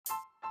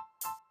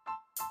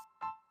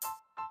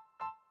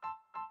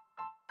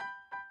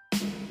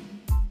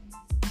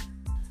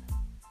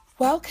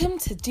Welcome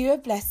to Do a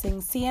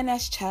Blessing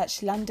CNS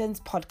Church London's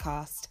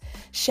podcast,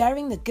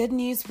 sharing the good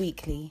news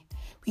weekly.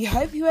 We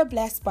hope you are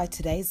blessed by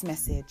today's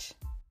message.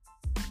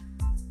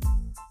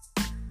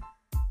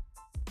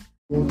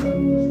 Lord, I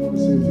just want to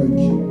say thank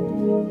you.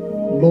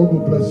 Lord, we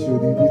bless you.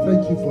 We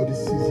thank you for this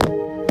season.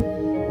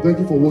 Thank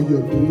you for what you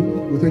are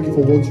doing. We thank you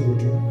for what you will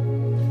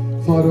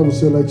do. Father, we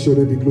say let your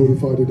name be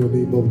glorified in the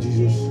name of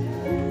Jesus.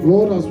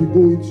 Lord, as we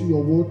go into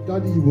your word,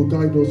 Daddy, you will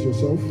guide us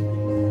yourself.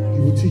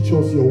 You will teach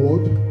us your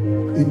word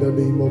in the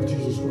name of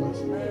Jesus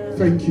Christ.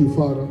 Thank you,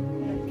 Father.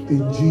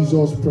 In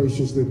Jesus'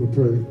 precious name we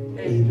pray.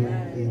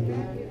 Amen.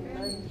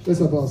 Amen. Let's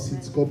have our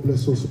seats. God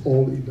bless us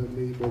all in the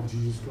name of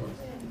Jesus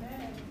Christ.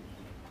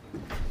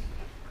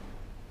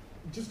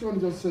 Just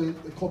going to just say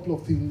a couple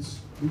of things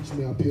which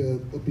may appear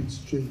a bit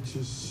strange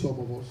to some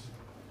of us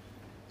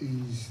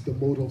is the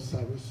mode of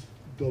service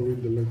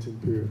during the Lenten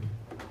period.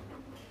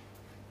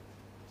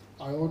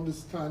 I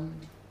understand,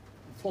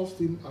 first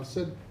thing I've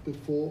said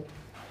before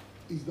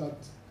is that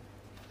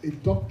a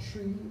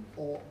doctrine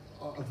or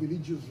a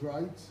religious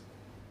rite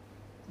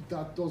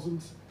that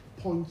doesn't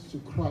point to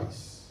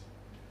Christ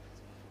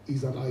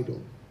is an idol.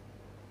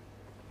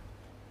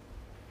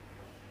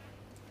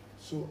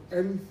 So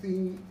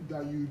anything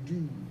that you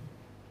do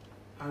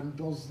and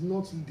does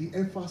not, the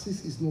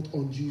emphasis is not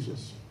on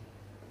Jesus,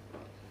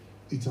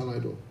 it's an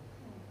idol.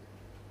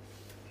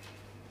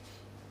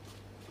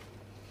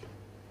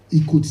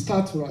 It could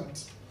start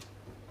right.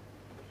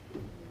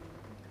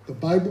 The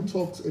Bible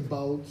talks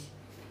about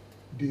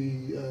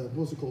the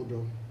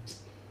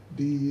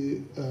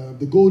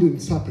the golden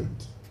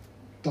serpent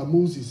that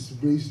Moses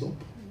raised up.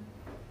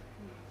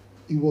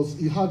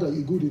 He had a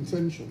good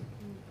intention,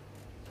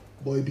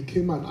 but it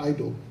became an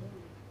idol,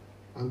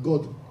 and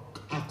God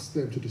asked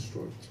them to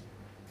destroy it.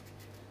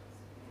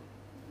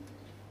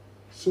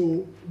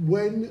 So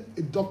when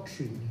a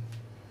doctrine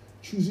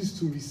chooses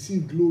to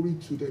receive glory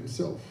to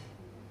themselves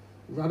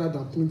rather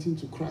than pointing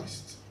to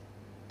Christ,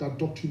 that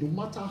doctrine,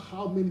 no matter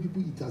how many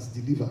people it has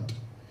delivered,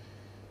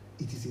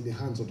 it is in the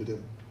hands of the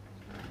devil.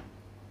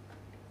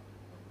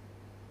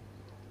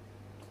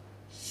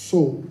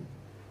 So,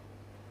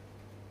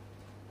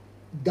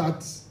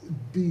 that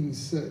being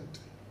said,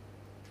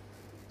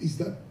 is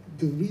that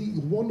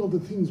one of the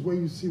things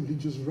when you see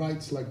religious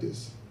rites like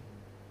this,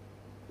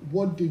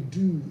 what they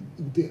do,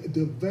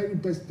 the very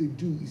best they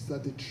do is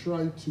that they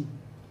try to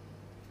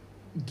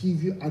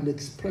give you an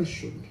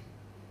expression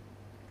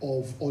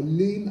of, or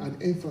laying an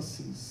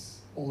emphasis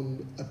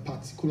on a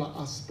particular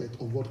aspect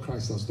of what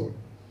Christ has done.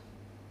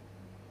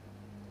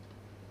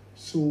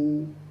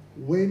 So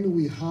when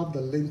we have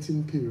the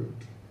Lenten period,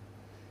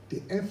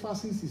 the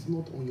emphasis is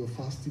not on your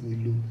fasting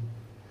alone.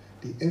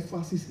 The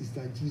emphasis is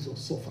that Jesus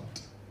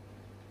suffered.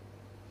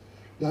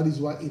 That is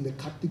why in the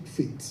Catholic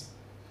faith,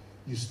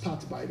 you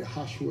start by the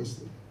hash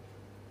wrestling,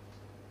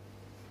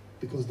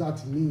 because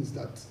that means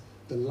that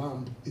the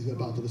lamb is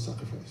about to be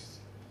sacrificed.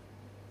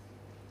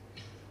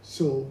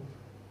 So,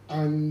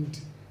 and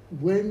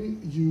when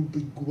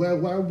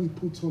while we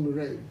put on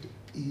red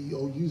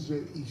or use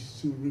red, is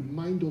to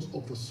remind us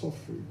of the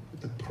suffering,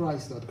 the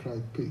price that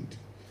Christ paid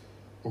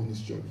on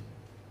his journey.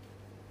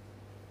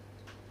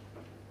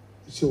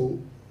 So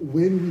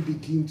when we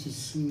begin to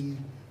see,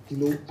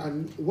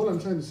 and what I'm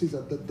trying to say is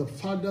that the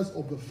fathers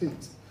of the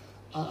faith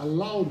are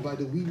allowed by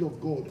the will of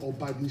God or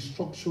by the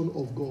instruction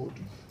of God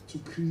to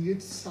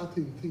create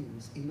certain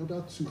things in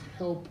order to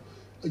help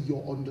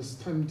your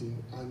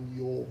understanding and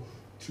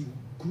to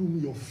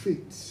groom your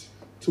faith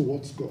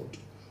towards God.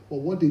 But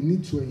what they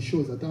need to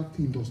ensure is that that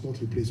thing does not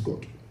replace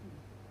God.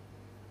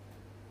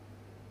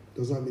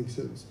 Does that make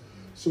sense?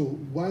 So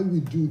why we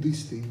do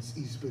these things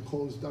is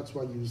because that's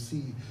why you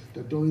see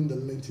that during the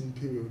Lenten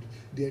period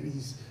there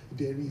is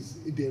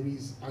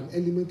an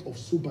element of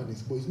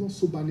soberness, but it's not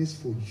soberness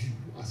for you,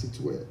 as it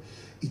were.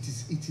 It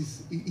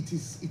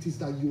is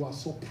that you are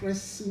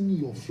suppressing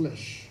your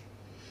flesh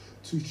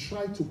to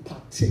try to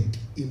partake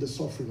in the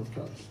suffering of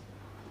Christ.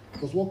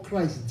 Because what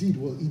Christ did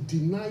was he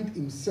denied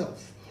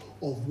himself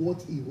of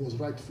what he was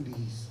rightfully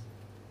his.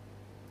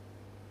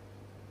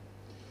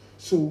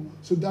 So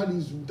that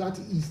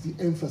is the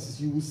emphasis.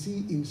 You will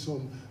see in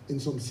some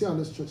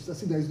CNS churches. I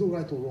say there is no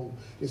right or wrong.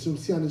 In some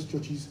CNS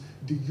churches,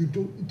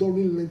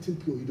 during Lenten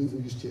period, you don't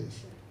even use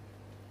chairs.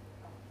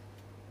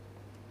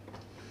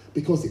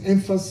 Because the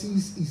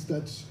emphasis is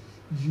that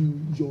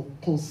your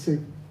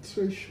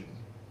concentration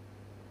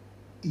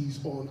is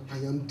on, I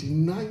am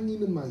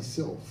denying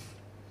myself.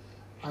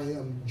 I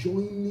am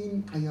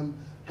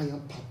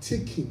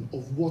partaking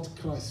of what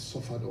Christ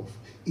suffered of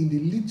in the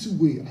little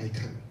way I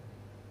can.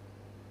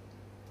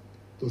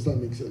 Does that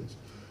make sense?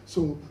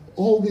 So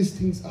all these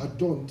things are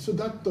done. So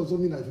that doesn't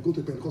mean that if you go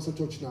to a Pentecostal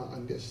church now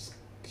and they're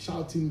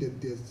shouting,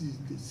 they're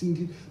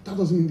singing, that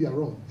doesn't mean they're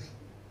wrong.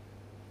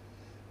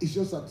 It's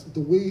just that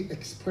the way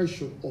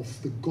expression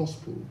of the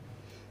gospel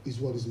is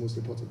what is most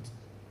important.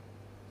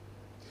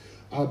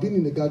 I've been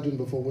in a gathering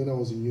before when I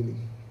was in uni.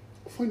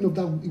 Funny enough,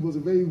 that it was a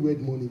very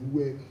weird morning.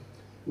 We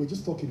were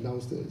just talking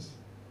downstairs.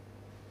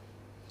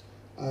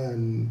 I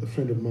and a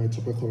friend of mine,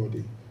 Tope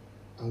Korode,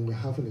 and we're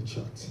having a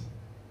chat.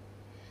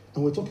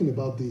 And we're talking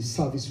about the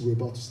service we're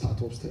about to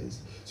start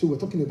upstairs. So we're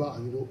talking about,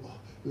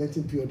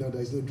 Lenten period now,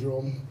 there's no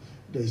drum,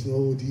 there's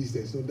no this,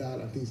 there's no that,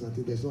 and things like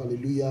that. There's no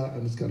hallelujah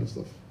and this kind of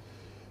stuff.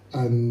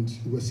 And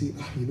we're saying,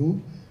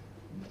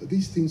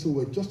 these things, so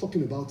we're just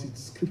talking about it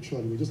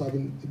scripturally. We're just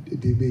having a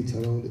debate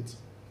around it.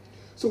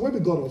 So when we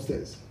got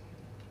upstairs,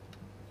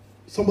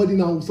 somebody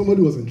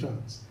was in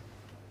trance.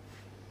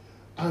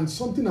 And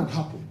something had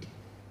happened.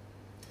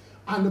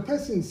 And the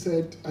person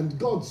said, and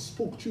God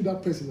spoke to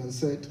that person and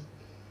said,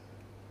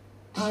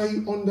 I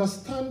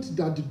understand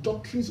that the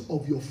doctrines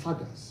of your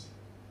fathers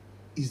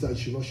is that you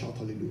should not shout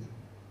hallelujah.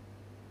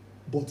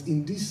 But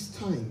in this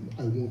time,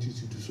 I want you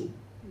to do so.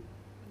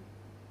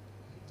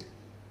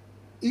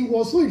 It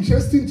was so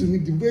interesting to me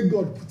the way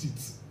God put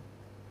it.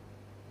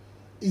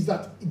 Is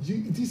that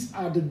these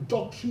are the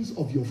doctrines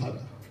of your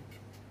father.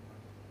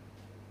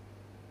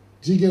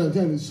 Do you get what I'm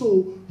saying?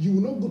 So you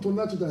will not go to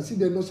another church and see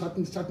them not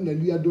shouting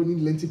hallelujah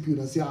during Lenten period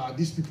and say,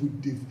 these people,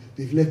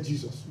 they've left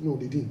Jesus. No,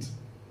 they didn't.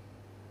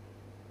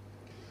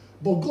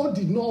 But God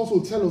did not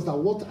also tell us that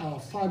what our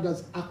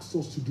fathers asked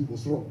us to do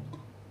was wrong.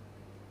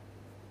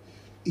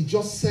 He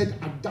just said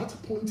at that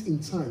point in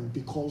time,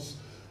 because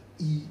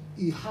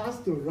he has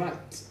the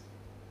right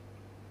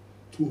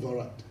to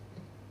override.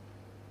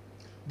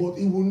 But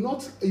he will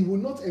not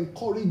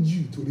encourage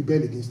you to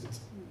rebel against it.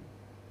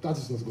 That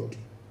is not God.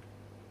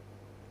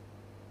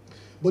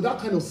 But that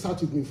kind of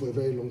sat with me for a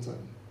very long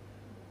time.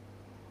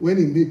 When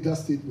he made that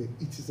statement,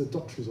 it is the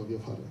doctrines of your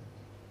father.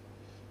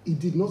 He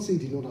did not say he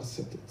did not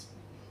accept it.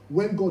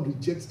 When God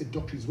rejects a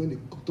doctrine, is when the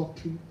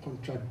doctrine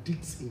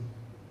contradicts him.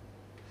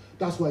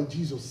 That's why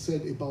Jesus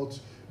said about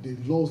the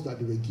laws that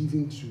they were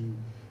giving to,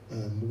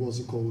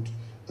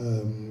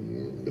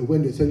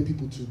 when they're telling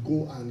people to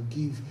go and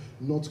give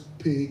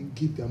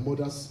their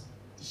mothers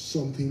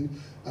something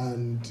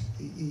and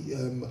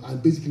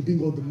basically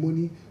bring all the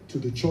money to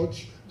the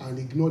church and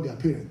ignore their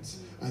parents.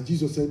 And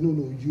Jesus said,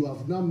 no, you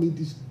have now made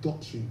this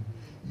doctrine.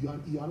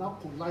 You are now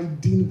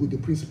colliding with the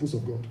principles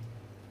of God.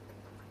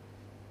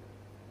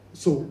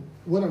 So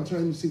what I'm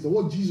trying to say is that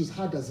what Jesus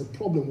had as a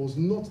problem was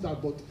not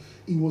that, but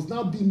it was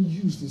now being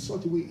used in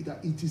such a way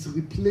that it is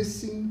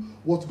replacing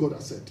what God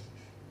has said.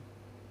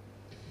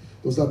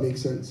 Does that make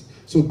sense?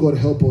 So God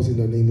help us in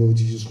the name of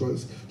Jesus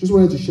Christ. Just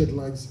wanted to shed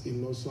lights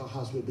in also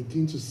as we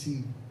begin to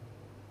see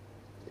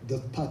the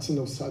pattern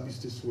of service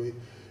this way.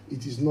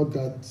 It is not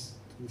that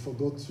we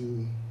forgot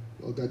to,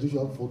 or that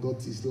Joshua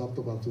forgot his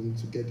laptop at home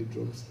to get the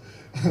drums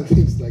and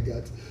things like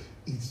that.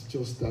 It's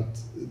just that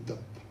the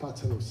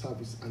pattern of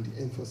service and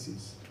the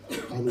emphasis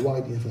and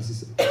why the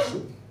emphasis is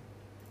so.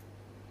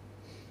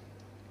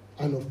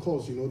 And of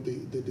course,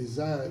 the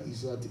desire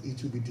is that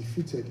it will be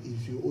defeated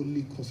if you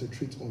only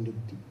concentrate on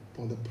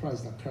the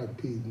price that Christ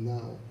paid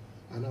now,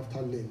 and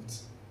after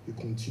Lent, you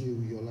continue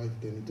with your life,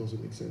 then it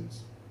doesn't make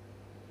sense.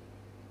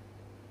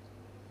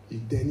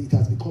 Then it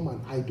has become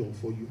an idol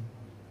for you.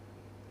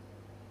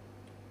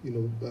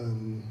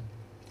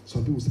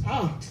 Some people say,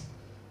 I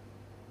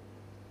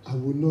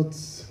will not,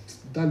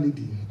 that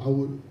lady, I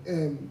will,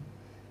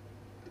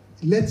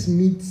 let's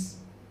meet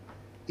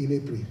in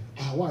April.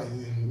 Why?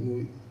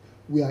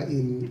 We are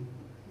in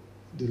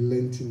the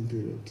Lenten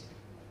period.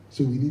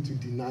 So we need to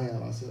deny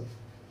ourselves.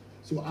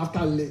 So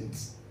after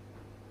Lent,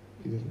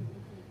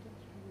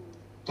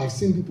 I've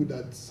seen people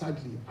that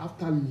sadly,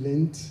 after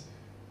Lent,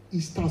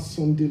 Easter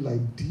Sunday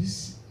like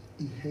this,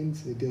 he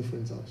hangs in a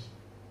girlfriend's house.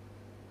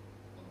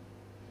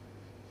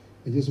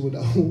 I just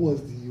wonder, what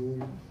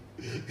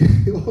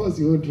was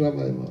the old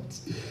drama about?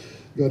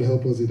 God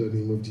help us in the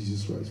name of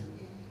Jesus Christ.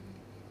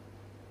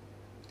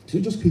 So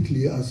just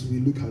quickly, as we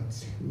look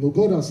at,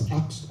 God has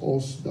asked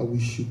us that we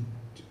should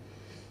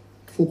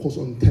focus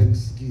on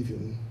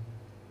thanksgiving,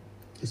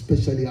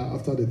 especially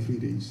after the 3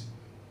 days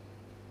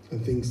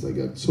and things like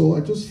that. So I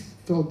just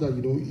felt that,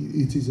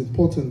 it is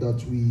important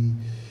that we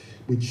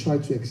try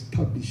to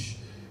establish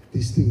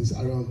these things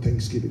around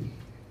Thanksgiving.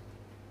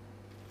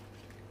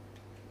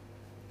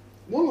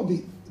 One of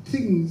the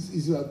things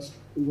is that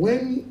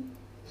when,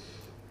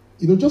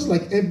 just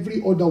like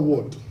every other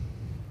word,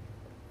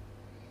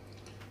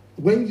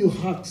 when you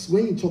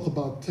talk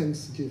about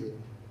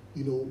Thanksgiving,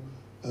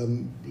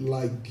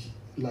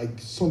 like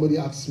somebody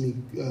asked me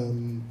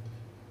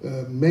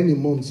many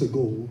months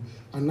ago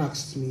and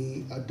asked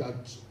me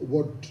that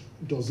what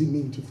does it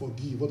mean to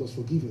forgive? What does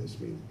forgiveness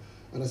mean?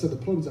 And I said the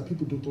problem is that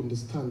people don't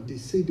understand. They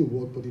say the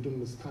word, but they don't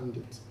understand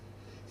it.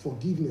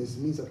 Forgiveness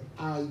means that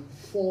I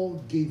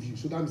forgave you.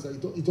 So that means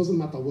that it doesn't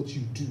matter what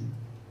you do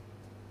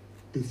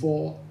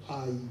before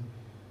I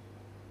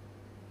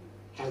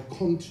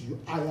come to you.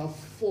 I have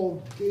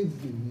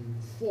forgiven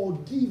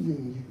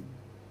you.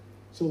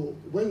 So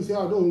when you say,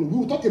 we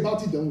will talk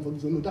about it then,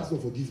 no, that's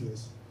not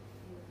forgiveness.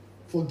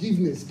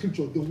 Forgiveness,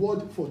 scripture, the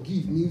word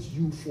forgive means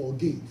you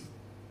forgave.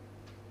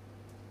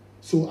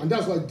 So, and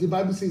that's why the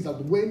Bible says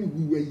that when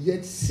we were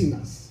yet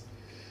sinners,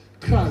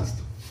 Christ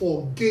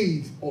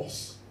forgave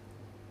us.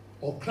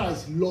 Or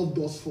Christ loved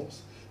us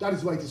first. That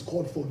is why it is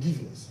called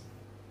forgiveness.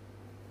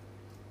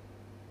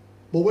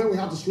 But when we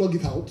have to slug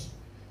it out,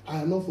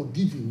 I am not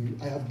forgiving you.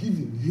 I have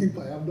given you,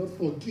 but I am not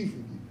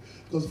forgiving you.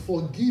 Because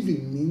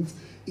forgiving means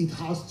it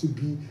has to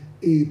be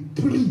a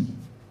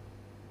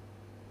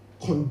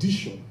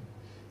pre-condition.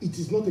 It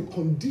is not a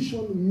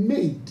condition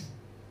made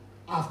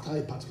after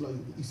a particular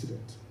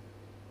incident.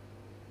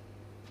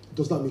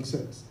 Does that make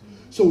sense?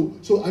 So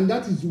and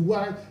that is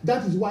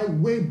why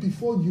way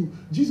before you,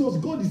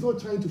 God is not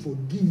trying to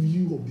forgive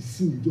you of the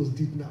sin you just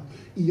did now.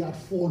 He had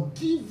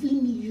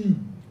forgiven you.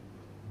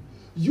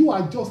 You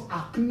are just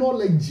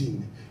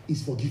acknowledging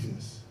his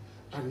forgiveness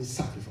and his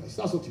sacrifice.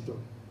 That's what you've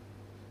done.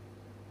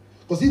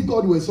 Because if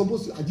God were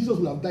supposed to, Jesus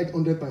would have died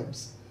 100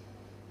 times.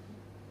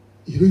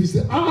 You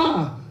say,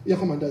 yeah,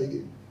 come and die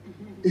again.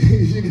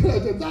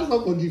 That's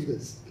not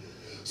forgiveness.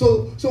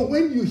 So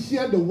when you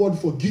hear the word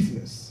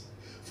forgiveness,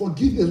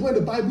 when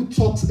the Bible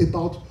talks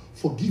about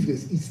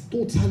forgiveness, is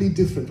totally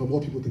different from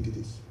what people think it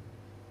is.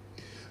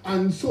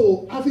 And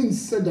so, having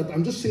said that,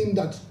 I'm just saying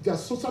that there are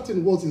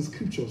certain words in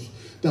scriptures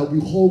that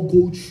we all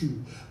go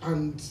through,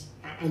 and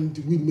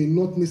we may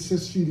not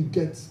necessarily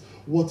get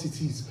what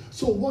it is.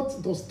 So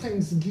what does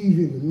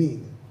thanksgiving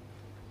mean?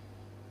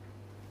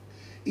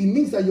 It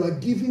means that you are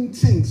giving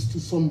thanks to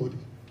somebody.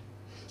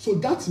 So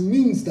that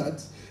means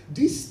that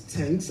this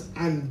thanks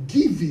and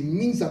giving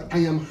means that I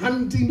am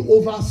handing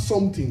over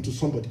something to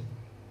somebody.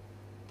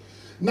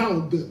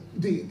 Now,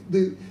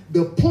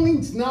 the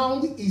point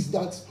now is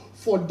that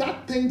for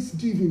that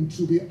thanksgiving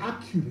to be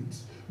accurate,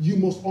 you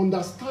must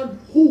understand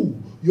who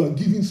you are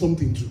giving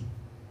something to.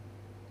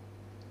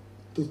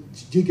 Do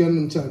you get what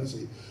I'm trying to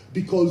say?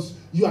 Because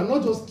you are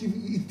not just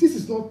giving, this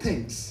is not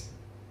thanks.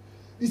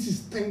 This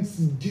is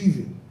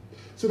thanksgiving.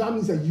 So that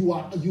means that you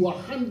are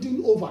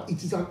handing over.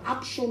 It is an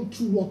action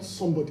towards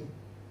somebody.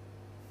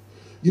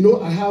 You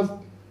know, I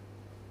have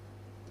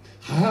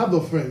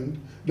a friend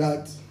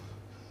that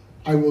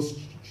I was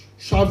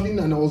traveling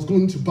and I was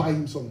going to buy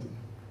him something.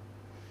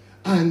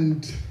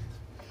 And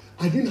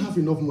I didn't have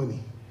enough money.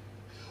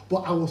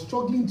 But I was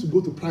struggling to go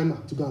to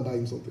Primark to go and buy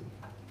him something.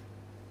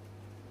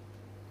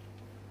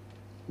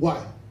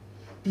 Why?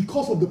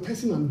 Because of the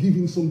person I'm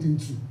giving something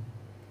to.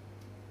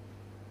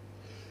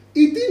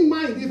 He didn't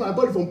mind if I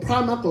bought it from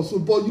Primark or so,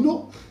 but you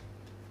know,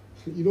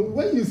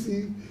 when you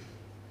see,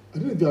 I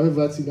don't know if you have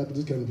ever seen that,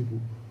 those kind of people,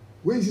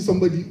 when you see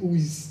somebody who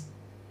is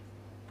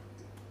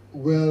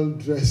well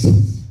dressed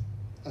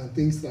and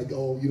things like,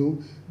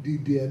 and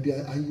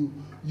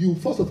you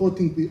first of all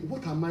think,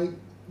 what am I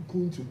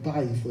going to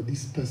buy for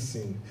this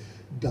person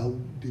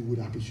that they would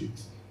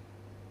appreciate?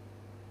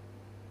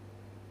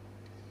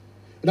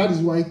 And that is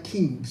why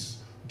kings,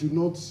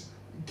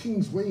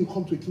 when you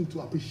come to a king to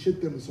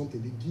appreciate them with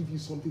something, they give you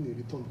something in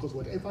return, because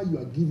whatever you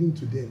are giving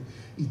to them,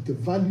 the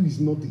value is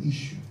not the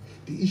issue.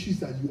 The issue is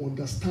that you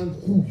understand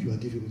who you are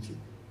giving it to.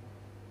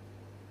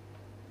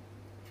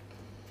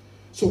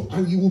 So,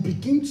 and you will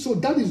begin, so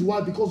that is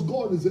why, because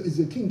God is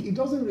a king, it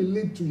doesn't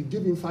relate to you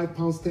giving £5,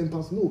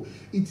 £10. No,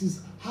 it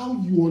is how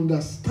you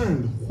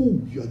understand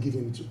who you are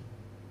giving it to.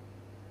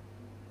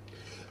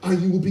 And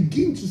you will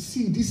begin to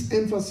see this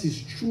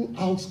emphasis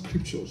throughout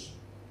scriptures.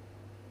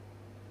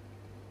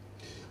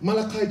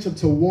 Malachi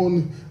chapter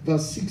 1,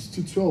 verse 6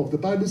 to 12. The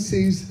Bible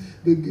says,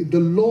 the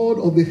Lord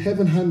of the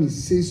heaven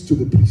armies says to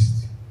the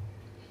priest,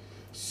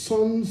 a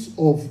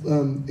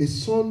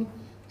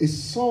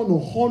son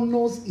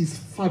honors his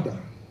father.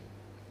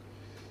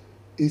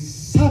 A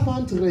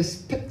servant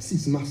respects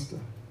his master.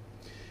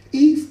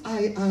 If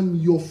I am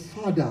your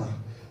father,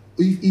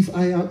 if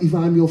I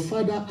am your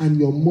father and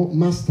your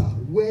master,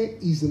 where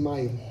is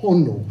my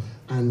honor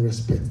and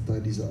respect that I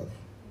deserve?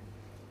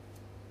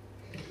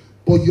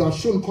 But you have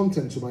shown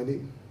contempt to my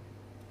name.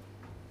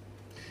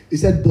 He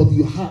said, but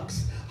you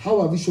asked,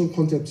 how have you shown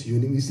contempt to your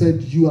name? He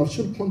said, you have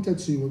shown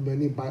contempt to my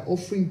name by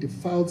offering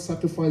defiled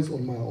sacrifice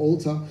on my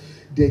altar.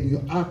 Then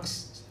you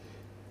asked,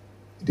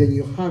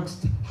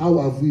 how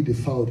have we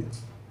defiled it?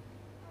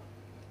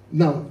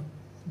 Now,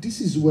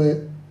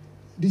 the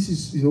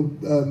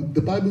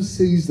Bible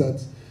says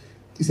that,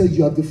 he said,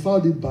 you have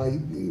defiled it by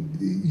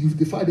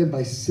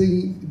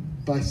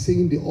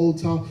saying the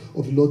altar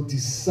of the Lord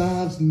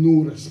deserves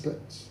no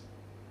respect.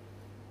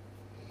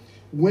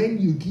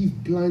 When you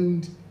give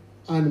blind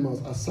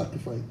animals as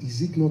sacrifice,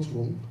 is it not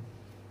wrong?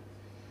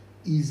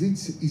 Is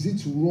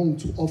it wrong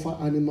to offer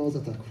animals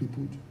that are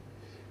crippled?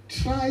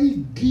 Try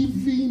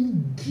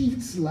giving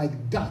gifts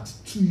like that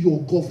to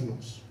your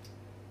governors.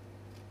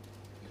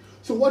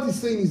 So what he's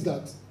saying is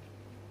that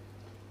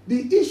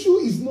the issue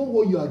is not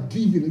what you are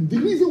giving. The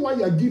reason why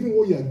you are giving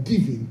what you are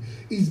giving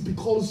is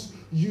because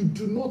you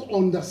do not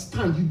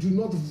understand, you do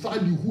not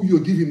value who you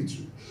are giving it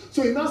to.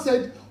 So he now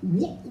said,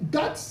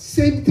 that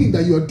same thing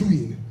that you are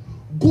doing,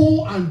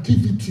 go and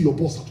give it to your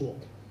boss at work.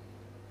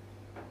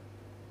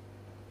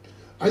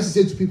 I used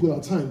to say to people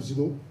at times,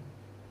 the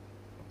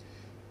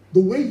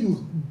way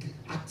you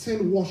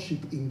attend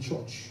worship in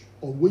church,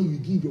 or when you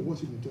give your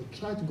worship in church,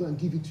 try to go and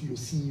give it to your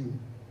CEO.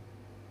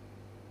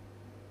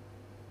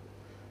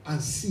 And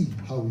see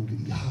how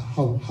it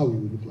will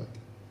look like.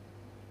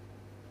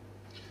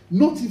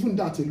 Not even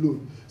that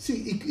alone.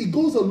 See, it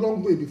goes a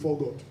long way before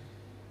God.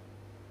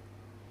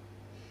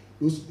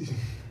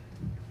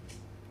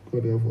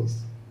 God help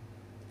us.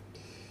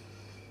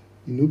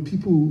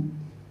 People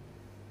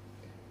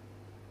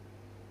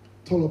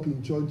turn up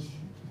in church,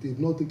 they've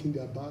not taken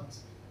their bath,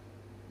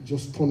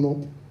 just turn up.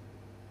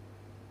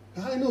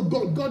 I know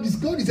God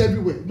is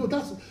everywhere. No,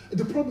 that's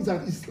the problem is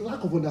that it's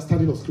lack of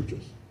understanding of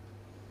scriptures.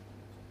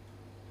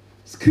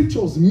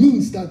 Scriptures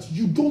means that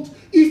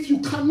if you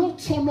cannot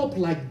turn up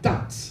like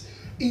that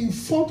in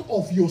front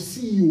of your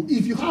CEO,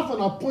 if you have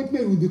an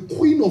appointment with the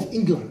Queen of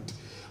England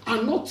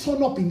and not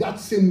turn up in that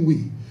same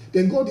way,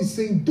 then God is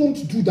saying,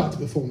 don't do that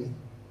before me.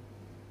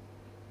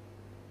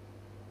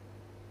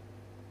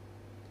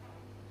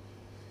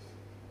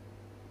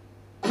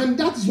 And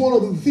that is one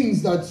of the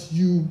things that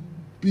you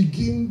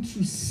begin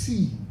to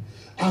see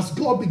as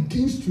God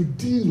begins to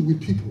deal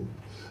with people.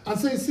 And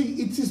say,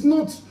 see, it is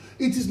not,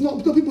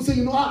 because people say,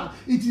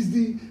 it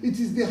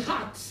is the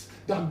heart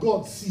that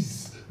God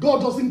sees. God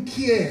doesn't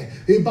care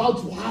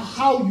about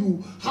how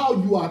you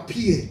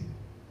appear.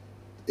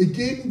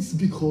 Again, it's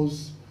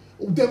because,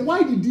 then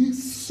why did he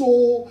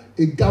sew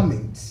a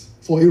garment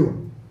for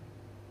Aaron?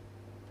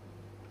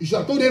 He should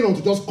have told Aaron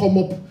to just come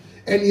up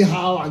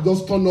anyhow and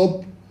just turn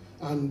up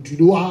and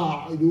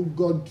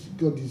God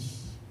is.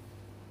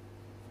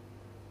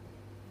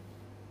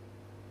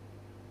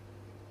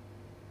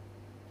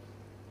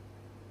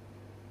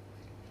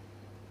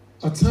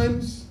 At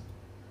times,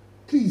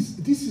 please,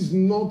 this is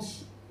not,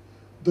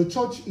 the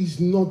church is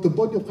not, the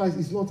body of Christ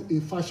is not a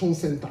fashion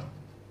center.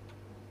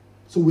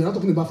 So we're not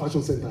talking about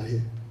fashion center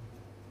here.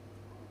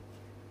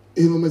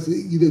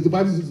 The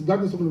Bible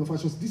is talking about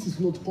fashion. This is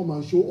not to come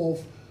and show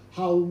off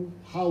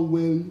how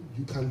well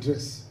you can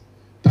dress.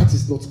 That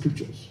is not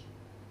scriptures.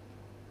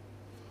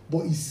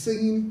 But he's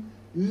saying,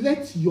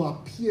 let your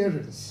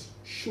appearance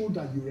show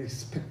that you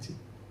respect him.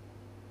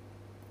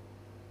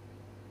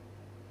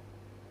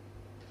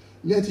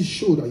 Let it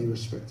show that you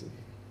respect him.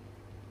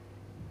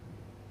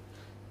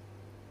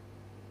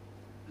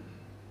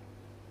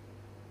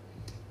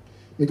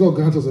 May God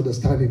grant us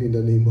understanding in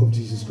the name of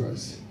Jesus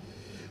Christ.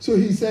 So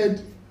he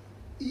said,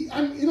 he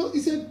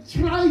said,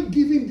 try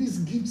giving these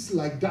gifts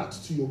like that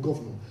to your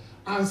governor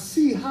and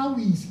see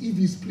if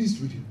he's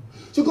pleased with you.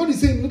 So God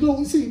is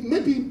saying,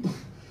 maybe,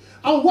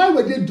 and why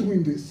were they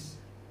doing this?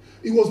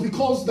 It was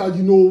because that,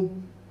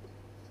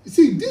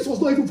 this was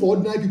not even for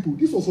ordinary people.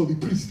 This was for the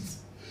priests.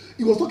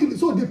 He was talking,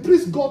 so the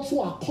priests got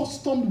so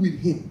accustomed with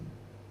him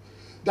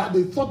that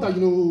they thought that,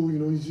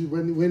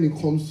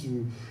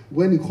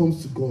 when it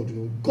comes to God,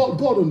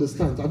 God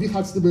understands. Have you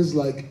had statements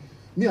like,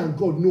 me and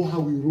God know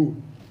how we roll?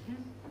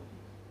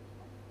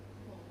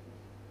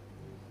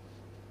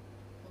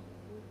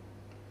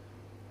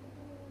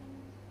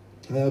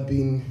 I have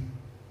been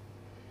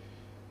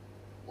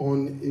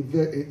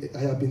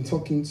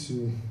talking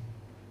to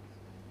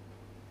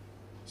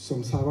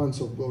some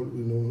servants of God,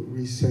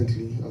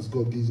 recently, as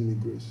God gives me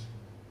grace.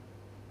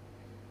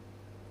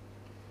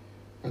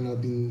 And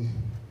I've been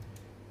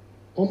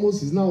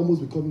it's now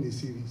almost becoming a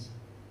series.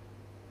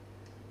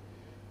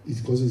 It's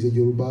because it's a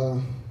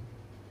Yoruba,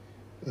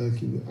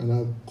 and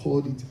I've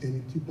called it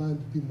Enitiba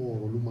Bimo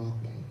Oluma.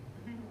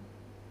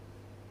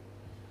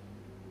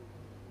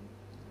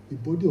 The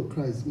body of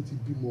Christ will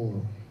be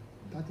more.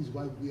 That is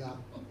why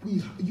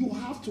you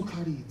have to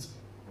carry it.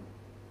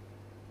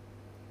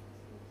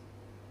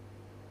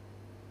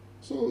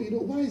 So,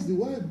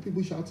 why are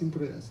people shouting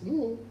prayers?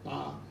 No.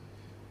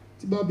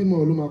 Tiba Bimo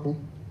Oluma.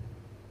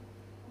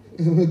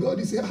 And God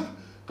is saying,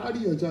 carry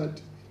your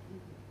child.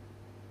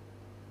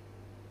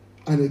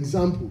 An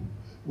example,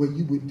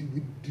 did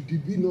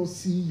we not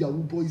see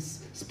Yahoo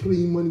boys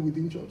spraying money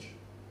within church?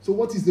 So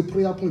what is the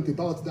prayer point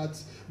about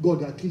that?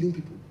 God, they are killing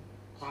people.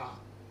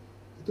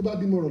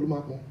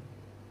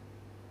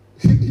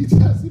 It's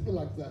as simple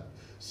like that.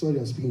 Sorry,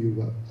 I'm speaking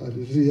Yoruba.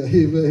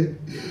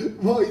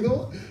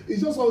 Well,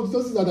 it's just one of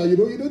those things that,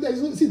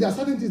 there are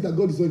certain things that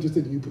God is not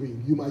interested in you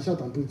praying. You might shout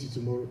and pray to you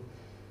tomorrow.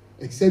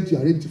 Except you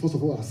are ready to, first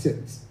of all,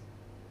 accept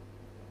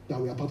that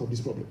we are part of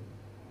this problem.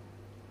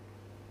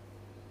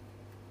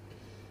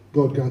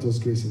 God grant us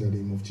grace in the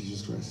name of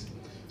Jesus Christ.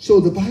 So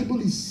the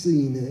Bible is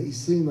saying,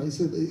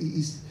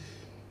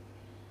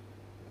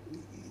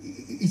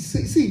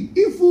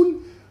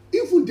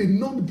 even the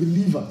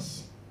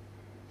non-believers,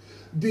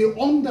 they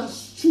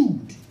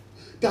understood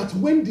that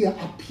when they are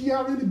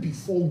appearing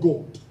before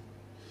God,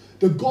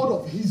 the God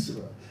of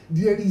Israel,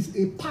 there is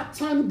a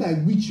pattern by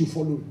which you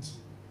follow it.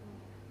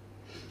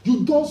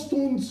 You just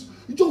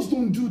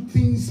don't do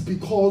things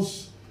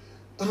because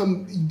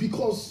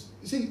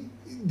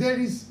there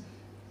is,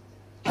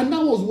 and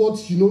that was what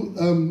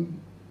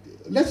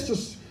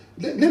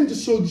let me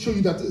just show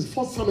you that.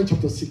 1 Samuel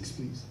chapter 6,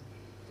 please.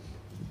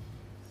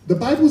 The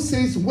Bible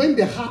says when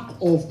the ark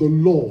of the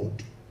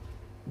Lord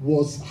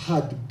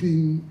ark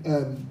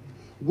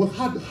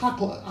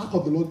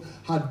of the Lord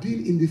had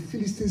been in the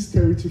Philistines'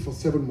 territory for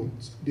 7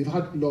 months. They've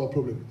had a lot of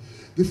problems.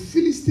 The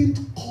Philistines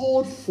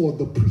called for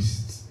the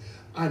priests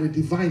and the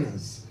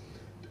diviners,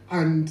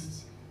 and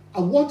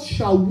what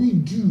shall we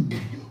do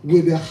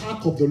with the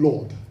ark of the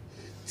Lord?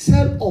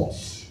 Tell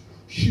us,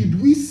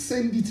 should we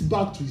send it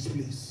back to his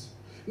place?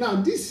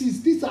 Now,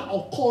 these are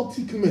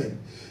occultic men.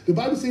 The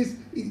Bible says,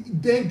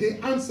 they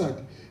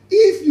answered,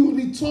 if you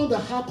return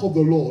the ark of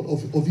the Lord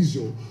of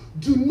Israel,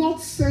 do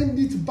not send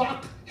it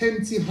back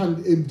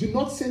empty-handed. Do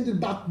not send it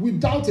back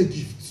without a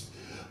gift.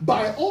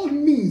 By all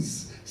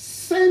means,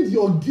 send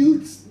your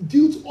guilt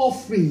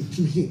offering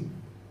to him.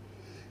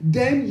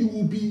 Then you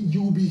will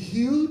be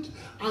healed,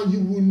 and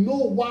you will know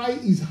why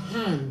his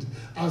hand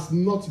has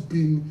not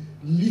been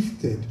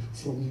lifted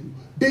from you.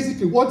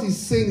 Basically, what he's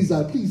saying is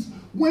that, please,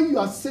 when you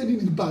are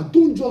sending it back,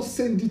 don't just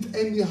send it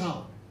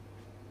anyhow.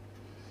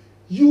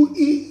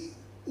 When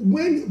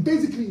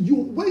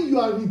you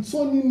are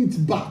returning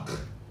it back,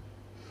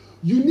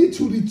 you need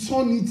to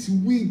return it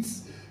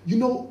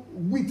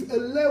with a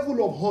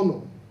level of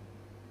honor.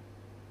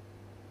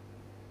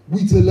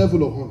 With a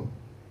level of honor.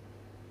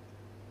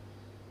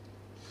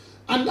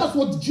 And that's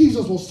what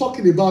Jesus was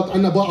talking about.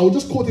 I'll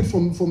just quote it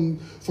from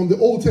the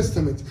Old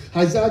Testament.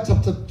 Isaiah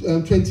chapter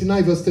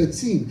 29 verse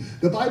 13.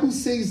 The Bible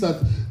says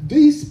that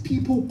these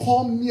people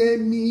come near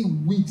me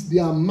with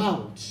their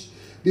mouths.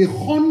 They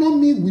honor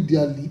me with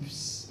their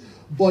lips,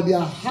 but their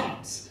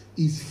heart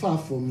is far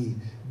from me.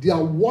 Their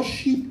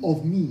worship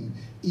of me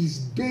is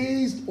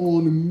based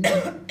on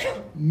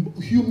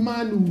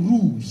human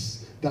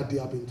rules that they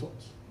have been taught.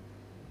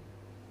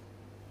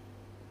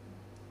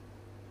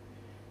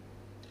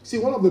 See,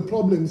 one of the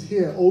problems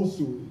here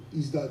also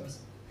is that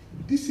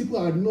these people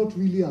are not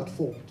really at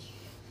fault.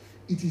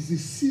 It is the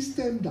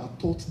system that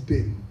taught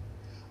them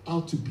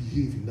how to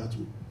behave in that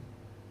way.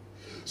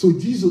 So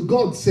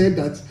God said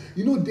that,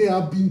 they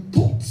have been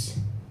taught.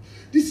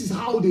 This is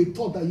how they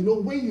taught that,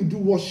 when you do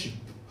worship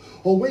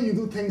or when you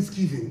do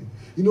thanksgiving,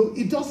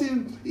 it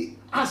doesn't,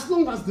 as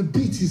long as the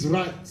beat is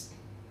right.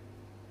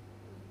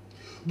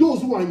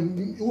 Those who are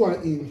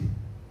in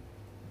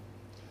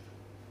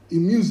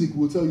music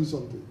will tell you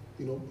something.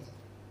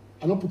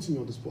 I'm not putting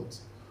you on the spot,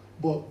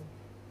 but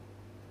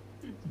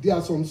there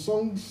are some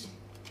songs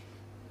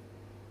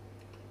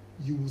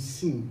you will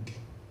sing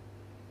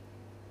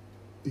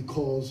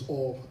because,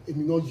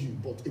 not you,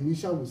 but a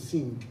musician will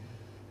sing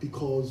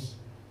because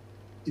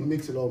it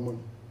makes a lot of money.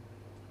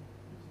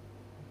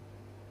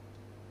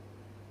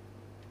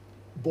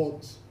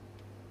 But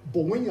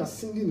when you are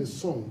singing a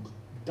song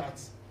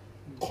that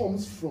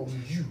comes from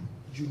you,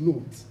 you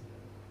know it.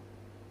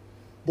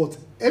 But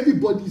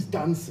everybody is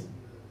dancing.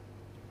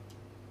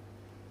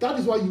 That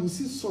is why you will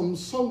see some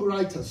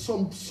songwriters,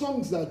 some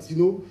songs that,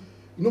 you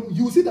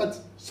will see that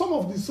some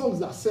of the songs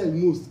that sell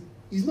most,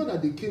 it's not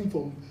that they came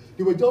from,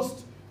 it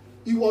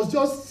was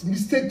just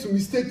mistake to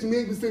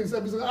make mistakes. Hey.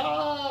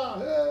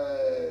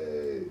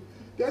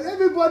 Then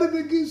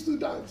everybody begins to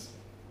dance.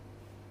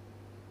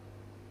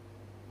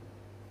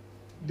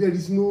 There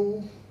is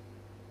no,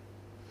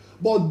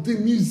 but the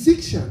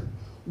musician,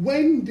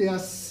 when they are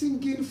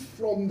singing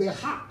from their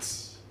heart,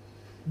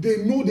 they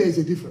know there is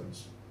a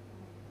difference.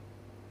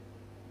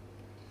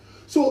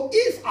 So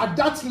if at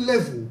that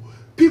level,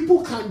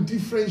 people can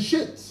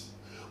differentiate,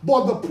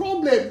 but the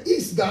problem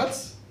is that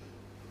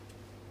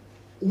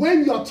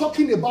when you are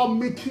talking about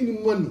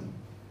making money,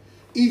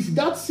 if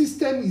that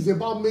system is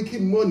about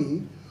making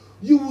money,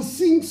 you will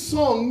sing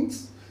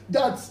songs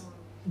that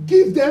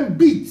give them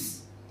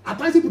beats. At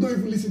times people don't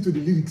even listen to the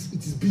lyrics,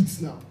 it is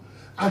beats now.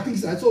 I think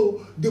so.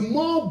 So the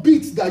more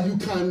beats that you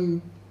can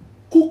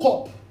cook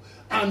up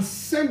and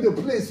send the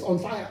place on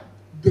fire,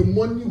 the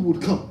money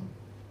would come.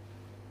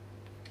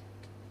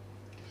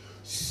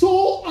 So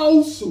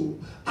also,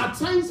 at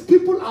times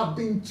people have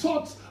been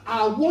taught,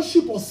 our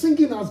worship or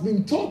singing has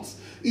been taught,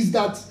 is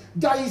that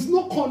there is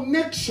no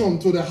connection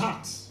to the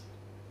heart.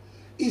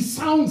 It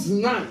sounds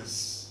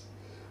nice.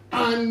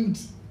 And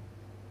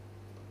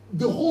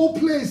the whole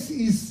place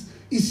is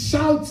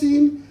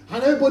shouting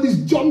and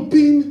everybody's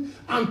jumping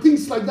and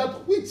things like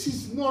that, which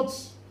is not,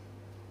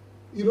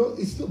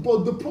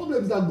 but the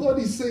problem is that God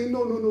is saying,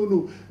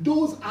 no.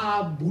 Those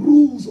are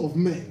rules of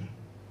men.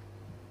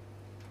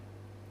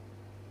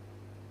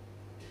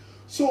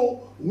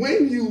 So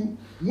when you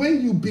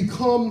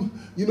become,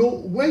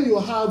 when you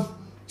have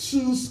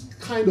two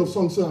kind of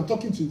songs, so I'm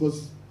talking to you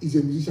because he's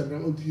a musician,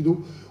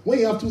 when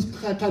you have two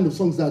kind of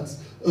songs, that's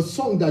a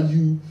song that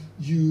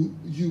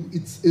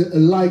it's a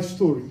life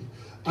story,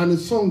 and a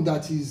song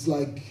that is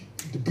like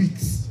the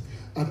beats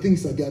and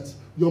things like that,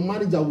 your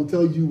manager will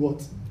tell you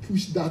what,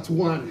 push that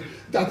one,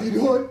 that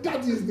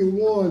that is the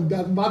one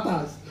that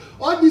matters.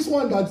 All this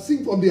one that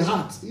sing from the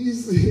heart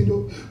is,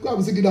 go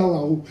and sing it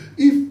down.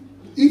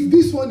 If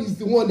this one is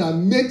the one that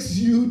makes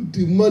you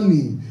the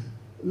money,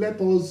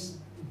 let us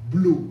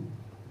blow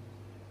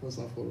once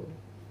and for all.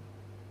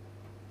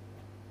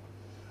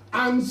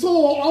 And so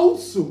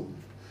also,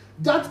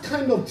 that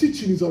kind of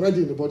teaching is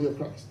already in the body of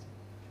Christ.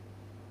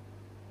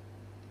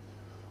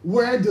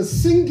 Where the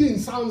singing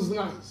sounds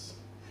nice,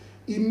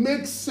 it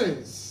makes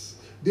sense.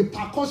 The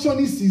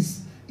percussionist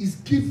is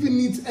giving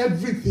it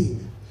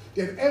everything.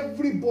 Then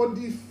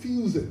everybody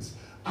feels it.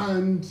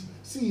 And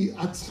see,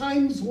 at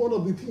times, one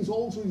of the things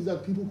also is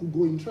that people could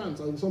go in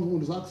trance. And someone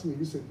was asking me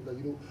recently that,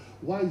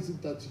 why is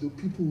it that,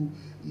 people,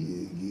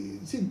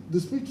 see, the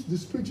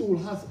spiritual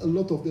has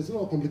there's a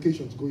lot of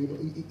complications going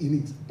on in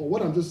it. But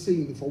what I'm just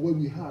saying for where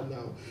we are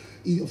now,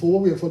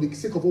 for the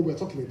sake of what we're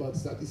talking about,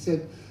 is that it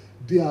said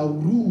their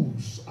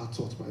rules are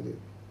taught by them.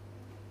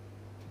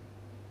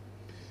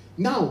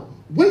 Now,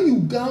 when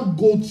you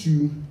go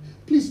to,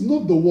 please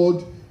note the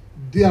word,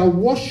 their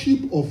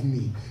worship of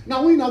me.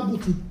 Now, when you now go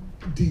to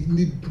the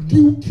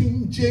New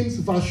King James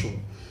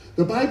Version,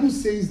 the Bible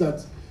says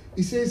that,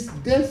 it says,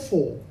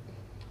 therefore,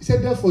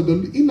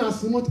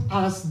 inasmuch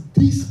as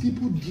these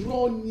people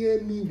draw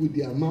near me with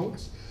their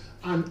mouths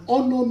and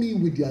honor me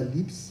with their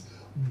lips,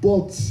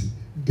 but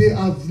they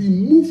have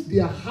removed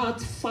their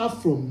heart far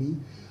from me,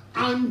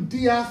 and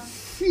their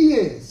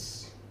fear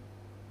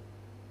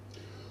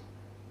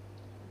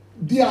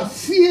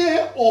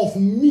of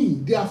me,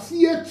 their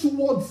fear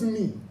towards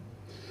me,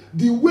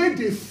 the way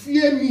they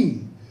fear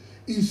me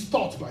is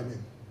taught by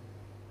them.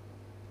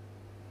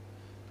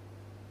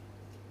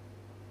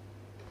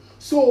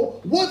 So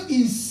what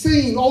he's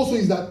saying also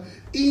is that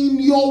in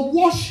your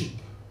worship,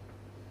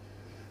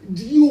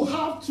 you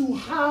have to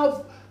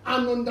have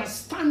an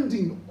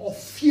understanding of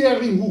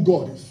fearing who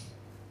God is.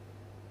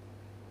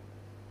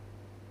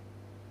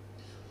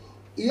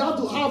 You have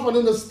to have an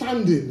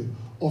understanding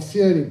of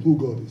fearing who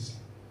God is.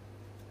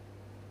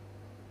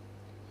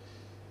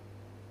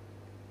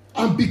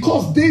 And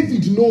because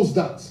David knows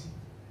that,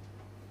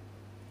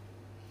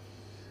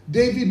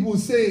 David will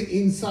say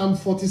in Psalm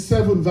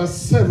 47 verse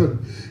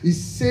 7, he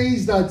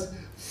says that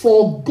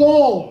for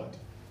God,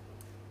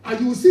 and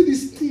you will see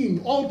this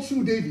theme all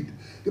through David,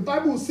 the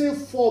Bible will say,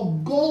 for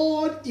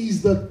God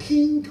is the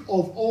king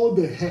of all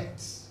the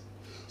heads.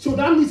 So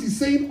that means he's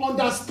saying,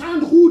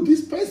 understand who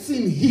this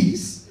person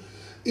is.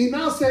 In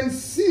our sense,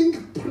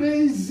 sing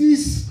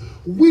praises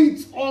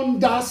with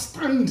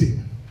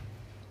understanding.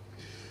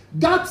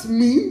 That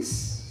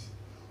means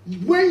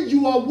when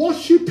you are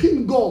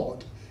worshiping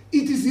God,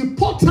 it is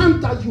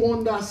important that you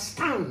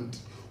understand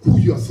who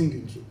you are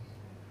singing to.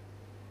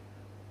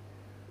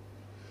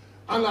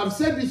 And I've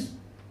said this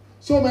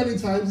so many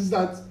times, is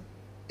that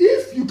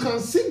if you can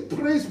sing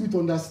praise with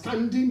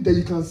understanding, then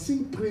you can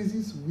sing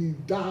praises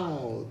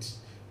without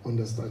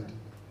understanding.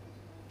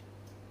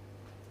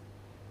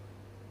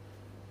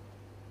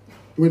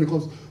 When it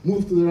comes,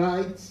 move to the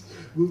right,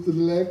 move to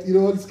the left,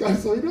 all this kind of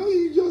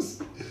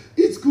stuff,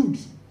 it's good.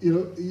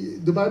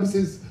 The Bible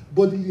says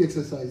bodily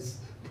exercise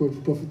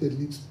profited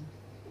little.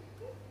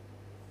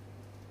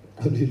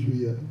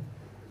 Hallelujah.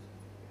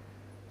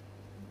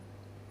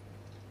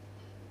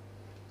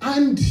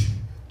 And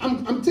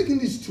I'm taking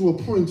this to a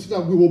point so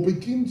that we will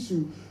begin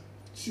to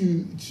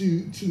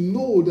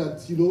know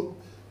that,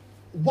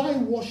 why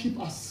worship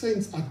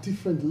ascends at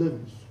different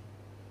levels.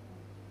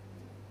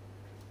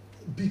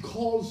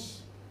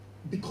 Because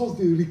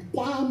the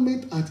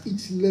requirement at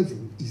each level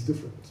is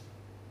different.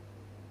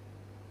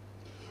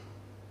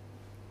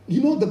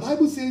 The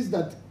Bible says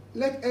that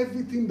let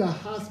everything that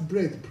has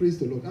breath praise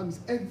the Lord. That means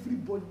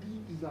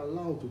everybody is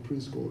allowed to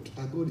praise God,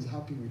 and God is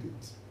happy with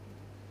it.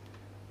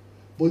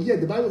 But yet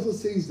the Bible also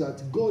says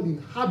that God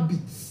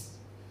inhabits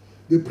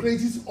the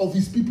praises of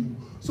his people.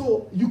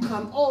 So you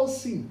can all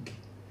sing.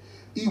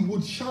 He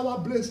would shower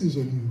blessings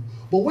on you.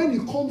 But when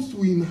it comes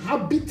to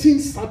inhabiting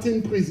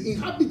certain praise,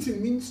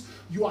 inhabiting means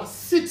you are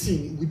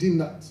sitting within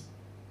that.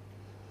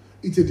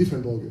 It's a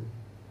different ballgame.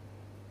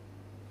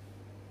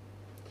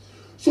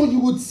 So you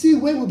would see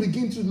when we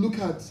begin to look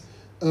at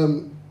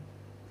 1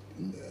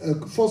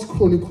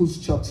 Chronicles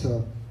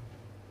chapter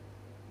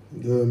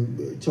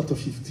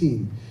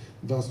 15,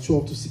 verse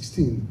 12 to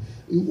 16.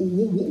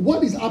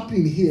 What is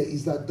happening here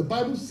is that the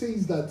Bible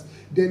says that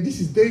then this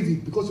is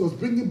David, because he was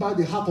bringing back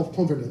the Ark of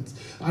Covenant.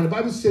 And the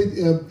Bible said,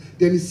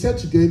 then he said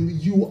to them,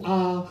 you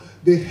are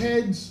the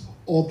heads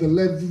of the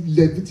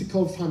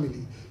Levitical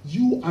family.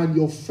 You and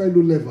your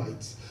fellow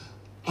Levites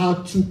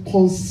are to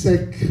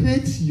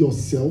consecrate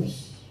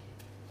yourselves,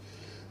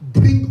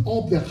 bring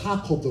up the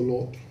Ark of the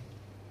Lord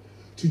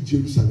to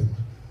Jerusalem,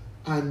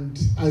 and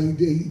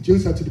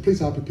Jerusalem, to the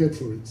place I have prepared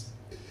for it.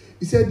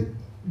 He said,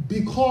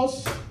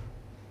 because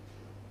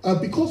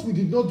we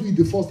did not do it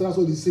the first time, that's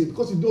what he said.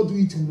 Because we did not do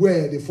it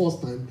well the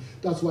first time,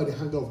 that's why the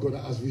anger of God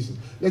has risen.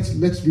 Let's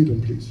read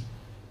on, please.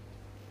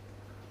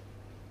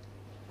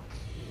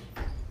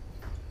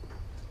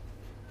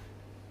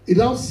 It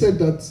now said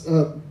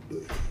that,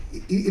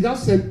 it now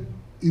said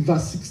in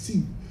verse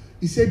 16,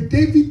 he said,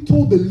 David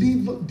told the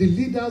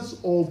leaders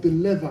of the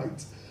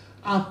Levites,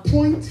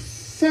 appoint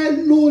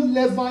fellow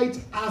Levites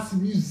as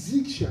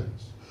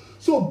musicians.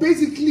 So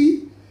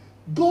basically,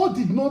 God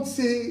did not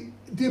say,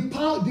 the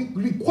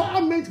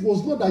requirement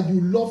was not that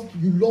you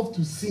love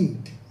to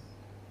sing.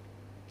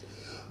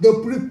 The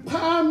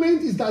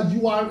requirement is that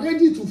you are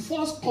ready to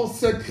first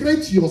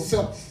consecrate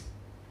yourself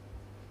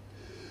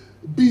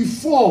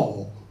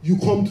before you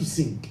come to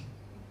sing.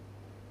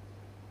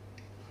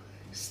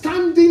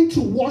 Standing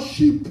to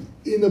worship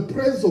in the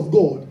presence of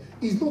God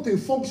is not a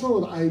function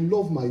of I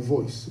love my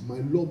voice,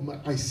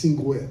 I sing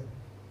well.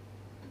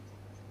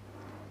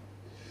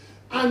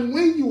 And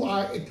when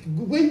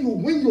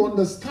you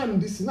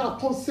understand this, now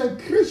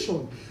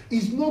consecration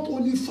is not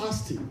only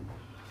fasting.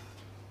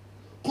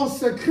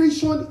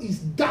 Consecration is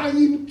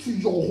dying to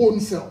your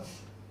own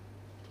self.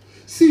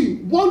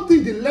 See, one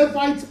thing the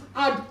Levites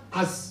had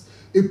as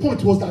a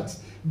point was that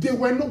they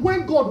were not,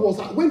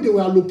 when they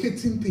were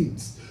allocating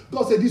things,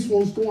 God said, "These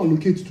ones don't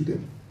allocate to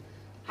them.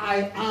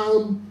 I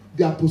am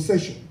their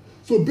possession."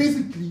 So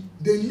basically,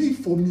 they live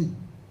for me.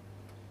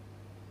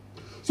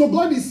 So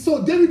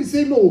David is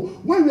saying, no,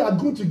 when we are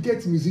going to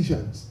get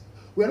musicians,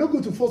 we are not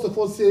going to first of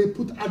all say,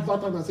 put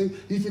advert and say,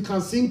 if you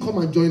can sing, come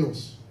and join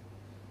us.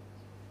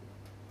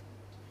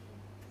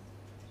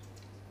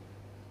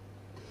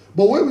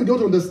 But when we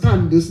don't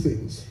understand these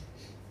things,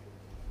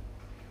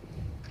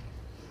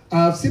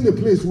 I have seen a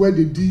place where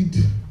they did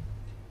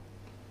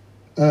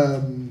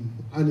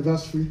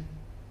anniversary,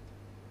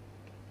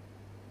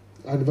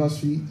 and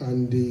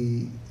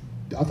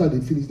after they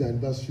finished the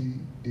anniversary,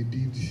 they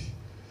did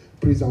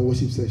praise and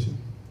worship session.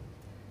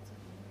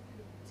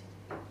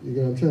 You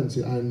get what I'm trying to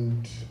say?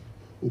 And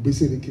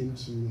obviously they came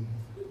to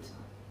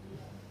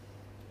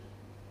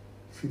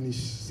finish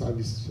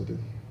service for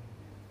them.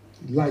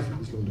 Life in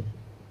East London.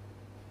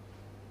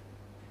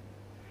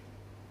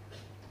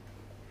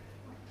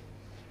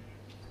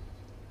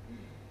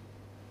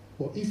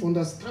 But if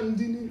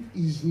understanding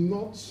is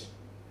not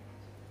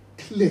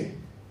clear,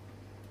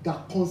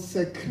 that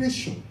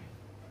consecration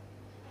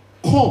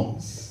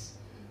comes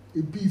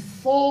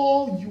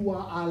before you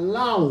are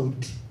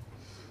allowed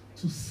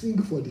to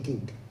sing for the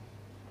king.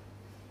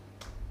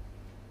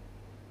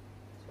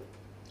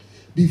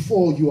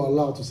 Before you are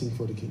allowed to sing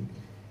for the king.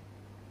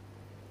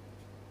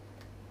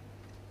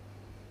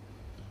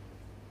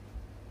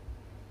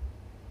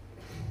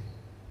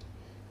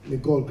 May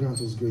God grant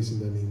us grace in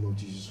the name of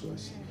Jesus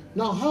Christ.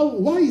 Now,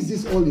 why is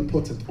this all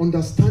important?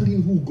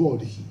 Understanding who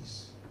God is.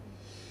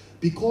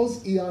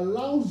 Because He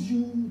allows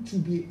you to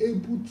be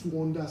able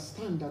to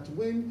understand that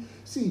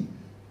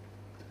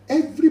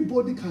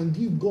everybody can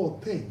give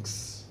God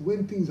thanks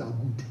when things are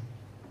good.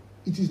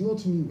 It is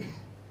not new.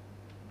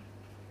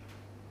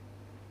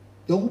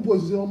 The whole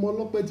boys say,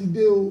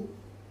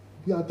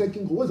 we are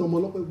thanking God. What's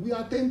Omolope? We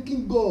are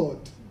thanking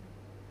God.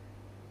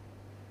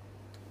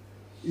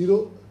 You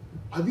know,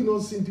 have you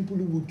not seen people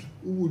who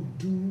would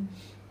do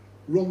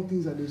wrong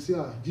things and they say,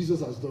 Jesus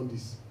has done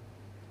this?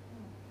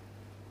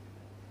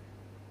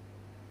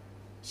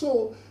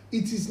 So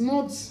it is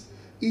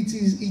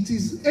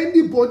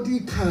anybody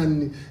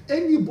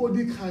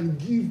can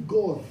give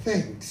God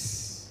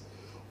thanks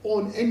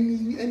on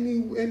any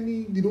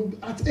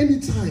at any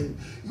time.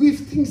 If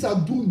things are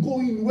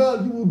going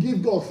well, you will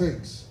give God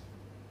thanks.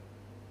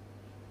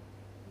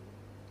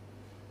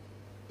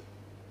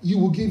 You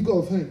will give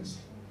God thanks.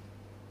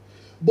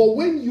 But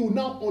when you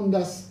now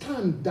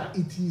understand that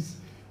it is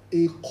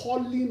a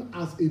calling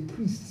as a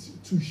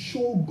priest to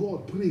show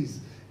God praise,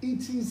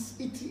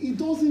 it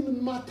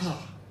doesn't matter.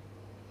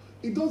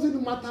 It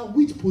doesn't matter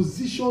which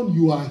position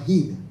you are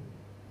in.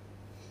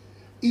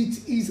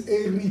 It is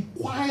a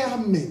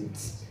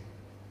requirement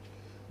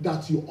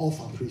that you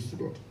offer praise to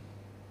God.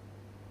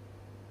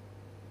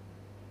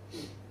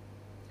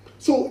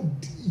 So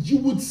you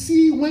would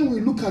see when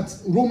we look at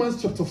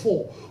Romans chapter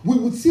 4, we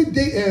would see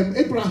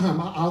Abraham,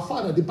 our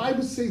father. The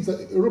Bible says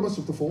that in Romans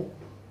chapter 4.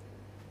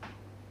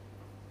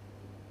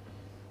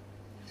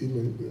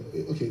 Amen.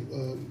 Okay,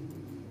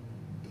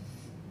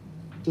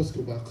 just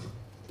go back.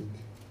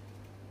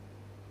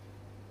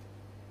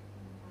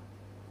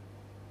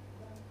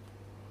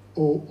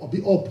 I'll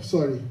be up.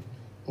 Sorry.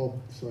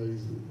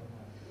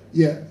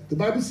 Yeah, the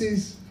Bible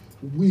says,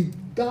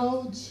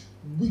 without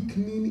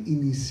weakening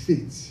in his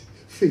faith,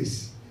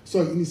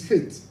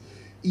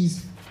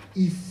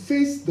 he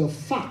faced the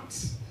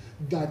fact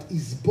that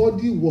his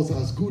body was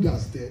as good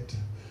as dead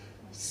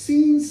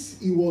since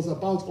he was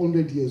about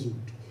 100 years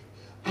old,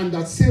 and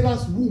that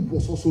Sarah's womb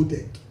was also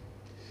dead.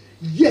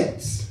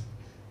 Yet,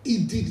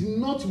 he did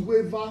not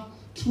waver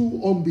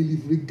through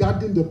unbelief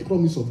regarding the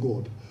promise of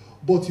God,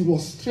 but he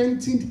was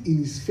strengthened in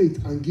his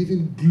faith and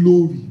giving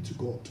glory to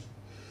God.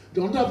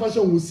 The other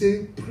version will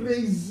say,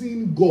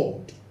 praising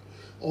God.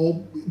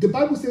 Or the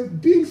Bible says,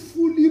 being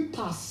fully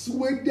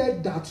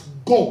persuaded that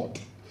God.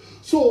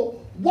 So,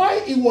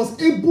 why he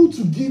was able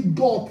to give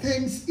God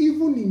thanks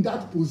even in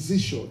that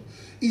position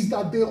is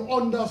that they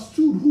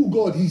understood who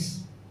God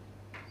is.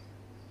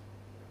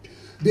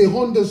 They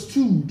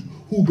understood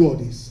who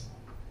God is.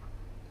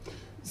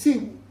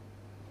 See,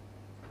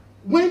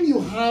 when you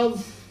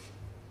have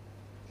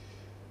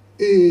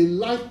a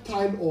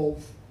lifetime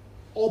of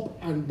up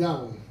and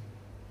down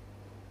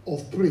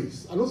of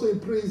praise, and also a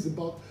praise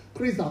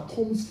that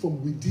comes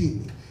from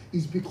within,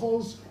 is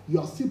because you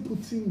are still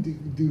putting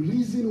the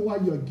reason why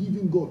you are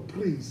giving God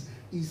praise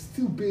is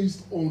still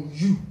based on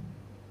you.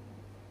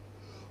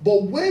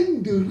 But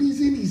when the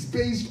reason is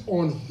based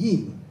on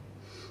Him,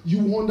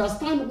 you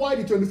understand why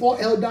the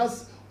 24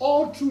 elders,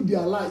 all through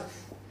their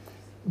life,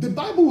 the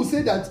Bible will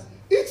say that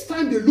each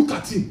time they look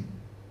at Him,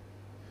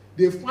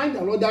 they find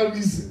another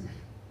reason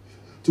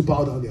to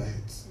bow down their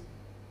heads.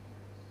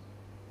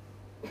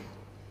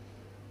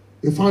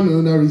 They found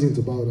another reason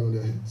to bow down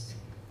their heads.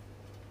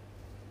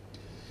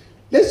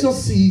 Let's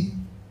just see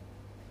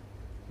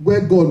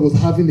where God was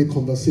having a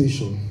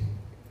conversation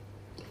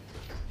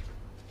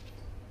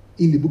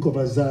in the book of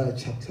Isaiah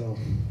chapter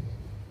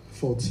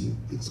 40.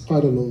 It's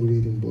quite a long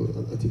reading, but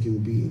I think it will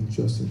be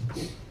interesting.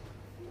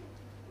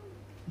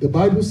 The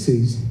Bible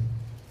says,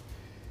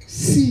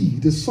 "See,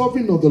 the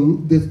sovereign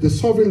the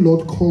sovereign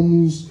Lord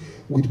comes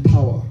with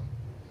power.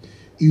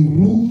 He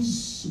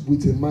rules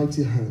with a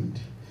mighty hand.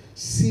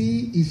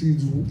 See, his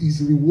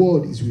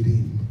reward is with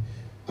him,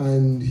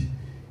 and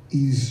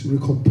his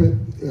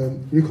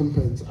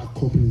recompense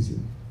accompanies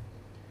him."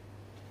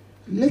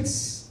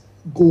 Let's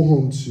go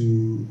on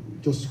to,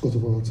 just because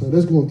of our time,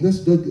 let's go on. Let's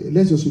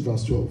just read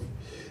verse 12.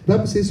 The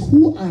Bible says,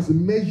 "Who has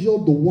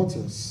measured the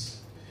waters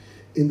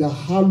in the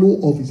hollow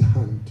of his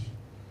hand,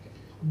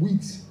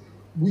 with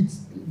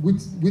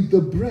the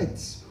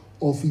breadth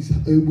of his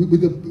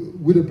with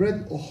the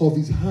breadth of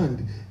his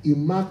hand, he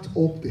marked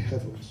up the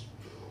heavens.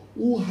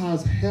 Who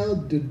has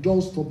held the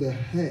dust of the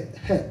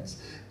heads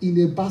in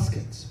a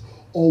basket,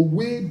 or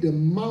weighed the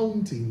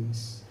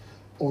mountains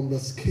on the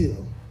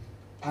scale,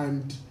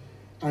 and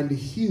the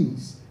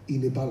hills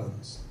in a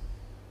balance?"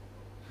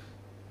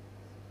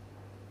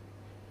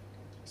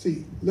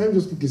 See, let me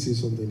just quickly say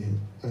something here,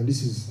 and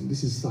this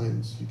is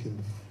science. You can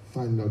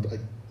find out. I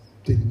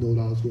didn't know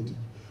that I was going to.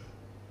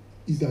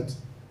 Is that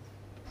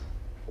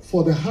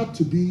for the heart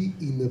to be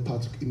in a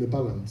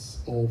balance,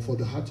 or for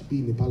the heart to be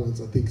in a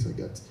balance, I think like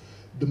that.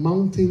 The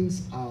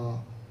mountains actually,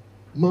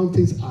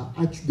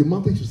 the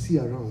mountains you see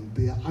around,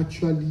 they are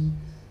actually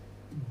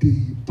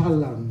the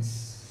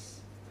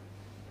balance.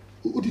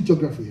 Who did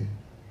geography here?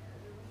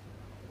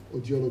 Or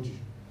geology?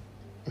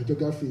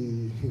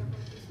 Geography.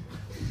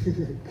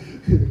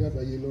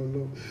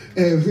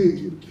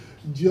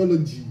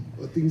 Geology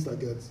or things like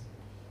that.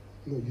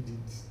 No, you did.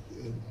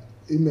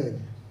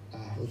 Amen.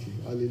 Okay.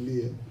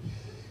 Hallelujah.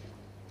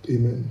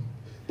 Amen.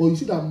 But you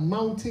see that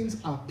mountains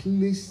are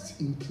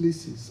placed in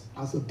places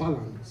as a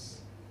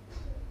balance.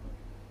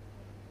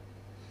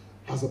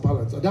 As a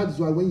balance. And that is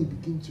why when you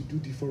begin to do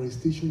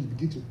deforestation, you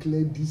begin to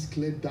clear this,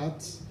 clear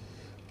that,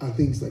 and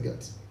things like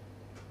that.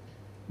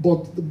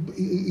 But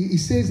it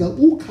says that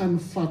who can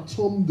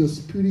fathom the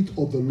Spirit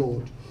of the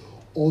Lord,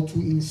 or to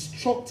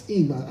instruct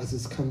him as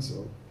his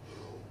counsel?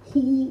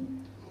 Who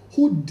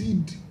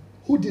did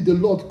the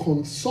Lord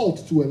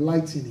consult to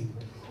enlighten him?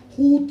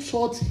 Who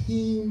taught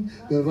him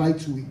the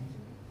right way?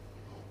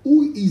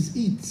 Who is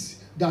it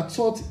that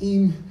taught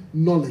him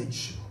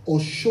knowledge, or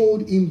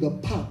showed him the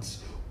path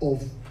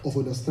of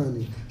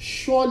understanding?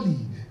 Surely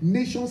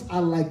nations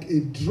are like a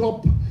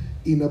drop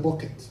in a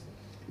bucket.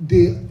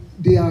 They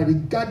are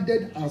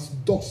regarded as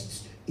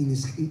dust on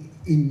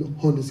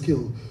the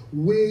scale.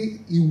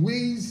 He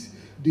weighs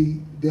the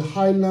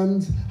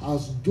highlands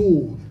as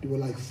though they were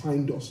like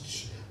fine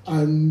dust.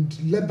 And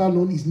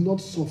Lebanon is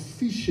not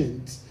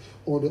sufficient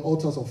on the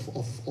altars of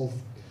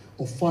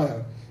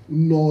fire,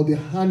 nor the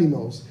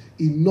animals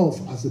enough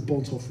as a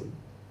burnt offering.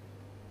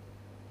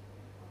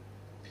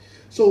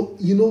 So,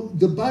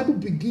 the Bible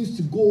begins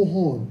to go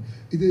on.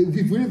 If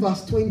we read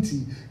verse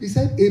 20, it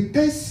said, a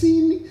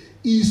person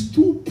is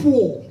too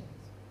poor.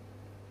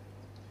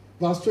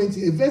 Verse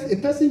 20, a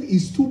person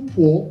is too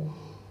poor,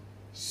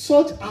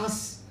 such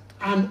as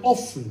an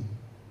offering.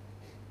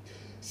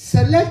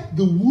 Select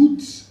the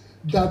woods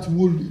that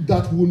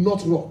will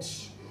not rot.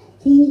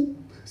 Who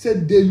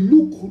said they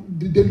look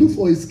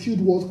for a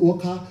skilled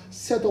worker,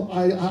 set up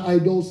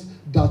idols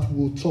that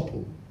will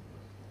topple.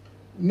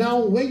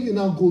 Now, when you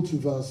now go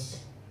to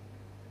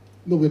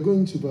we're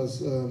going to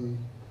verse,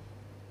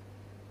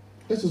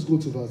 let's just go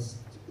to verse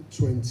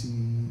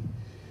 27.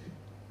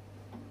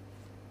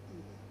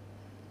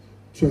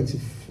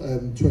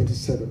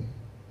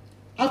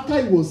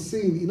 After he was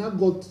saying, he now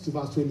got to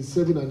verse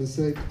 27 and he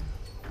said,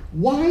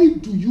 "Why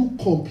do you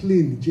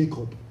complain,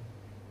 Jacob?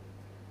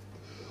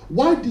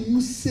 Why do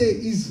you say,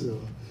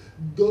 Israel,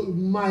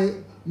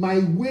 my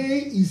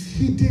way is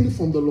hidden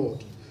from the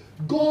Lord?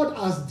 God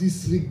has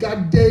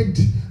disregarded,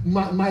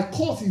 my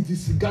cause is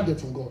disregarded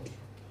from God."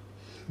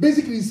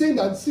 Basically, he's saying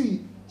that,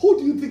 see, who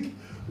do you think,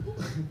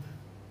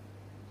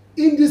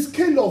 in the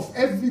scale of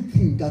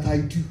everything that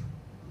I do,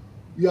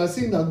 you are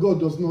saying that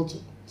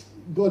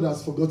God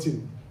has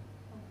forgotten.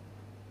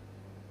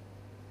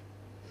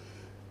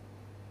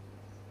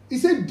 He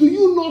said, do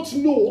you not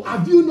know?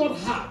 Have you not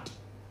heard?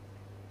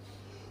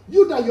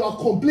 You that you are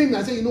complaining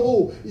and saying,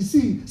 you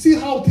see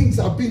how things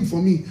have been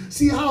for me.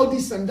 See how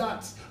this and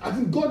that. I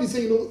think God is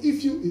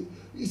saying,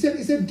 he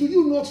said, do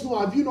you not know?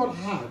 Have you not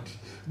heard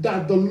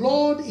that the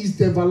Lord is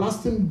the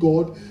everlasting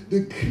God,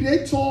 the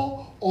creator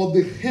of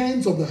the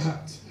hands of the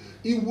heart?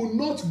 He will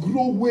not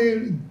grow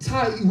weary,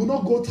 he will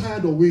not go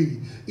tired or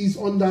weary. His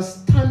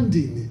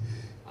understanding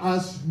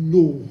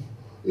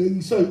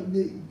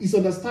his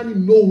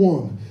understanding no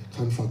one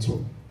can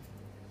fathom.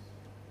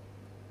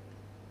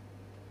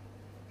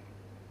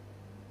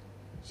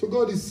 So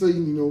God is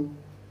saying,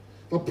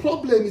 the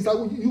problem is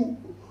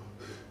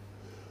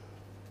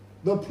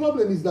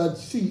that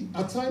see,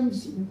 at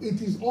times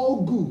it is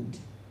all good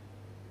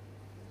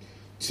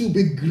to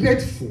be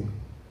grateful,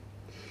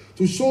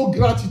 to show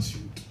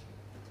gratitude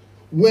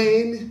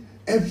when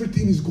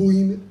everything is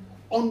going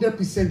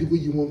 100% the way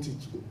you want it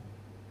to go.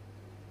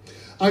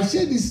 I've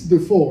shared this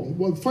before,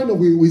 but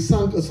finally we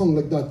sang a song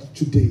like that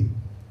today.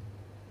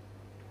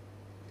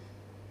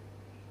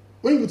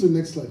 When you go to the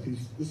next slide,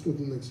 please. Let's go to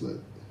the next slide.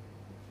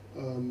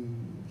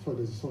 Sorry,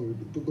 there's a song.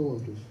 Go on,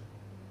 please.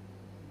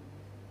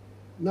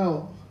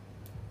 Now,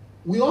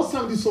 we all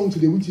sang this song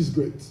today, which is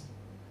great.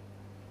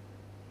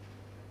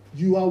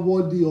 You are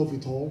worthy of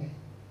it all.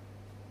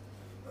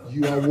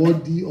 You are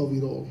worthy of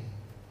it all.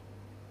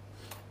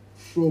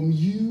 From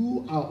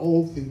you are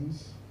all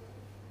things.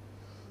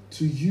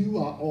 To you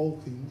are all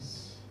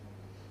things.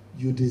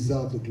 You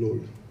deserve the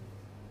glory.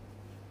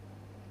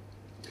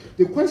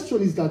 The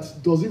question is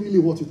that, does it really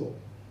worth it all?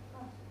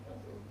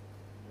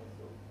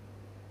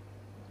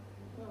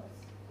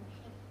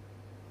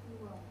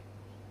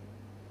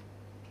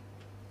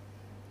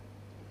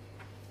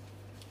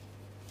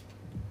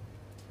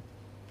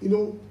 You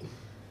know,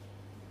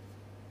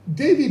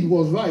 David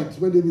was right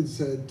when David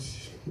said,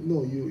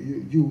 no,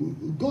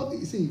 God,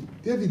 you see,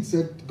 David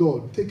said,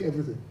 God, take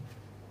everything.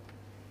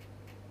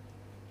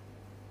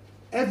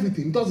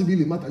 Everything, doesn't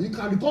really matter. You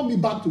can return me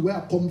back to where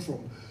I come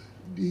from.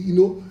 You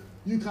know,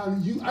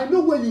 I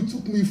know where you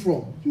took me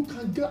from. You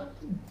can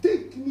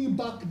take me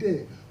back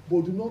there,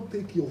 but do not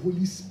take your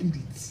Holy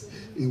Spirit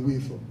away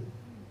from me.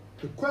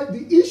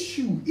 The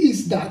issue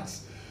is that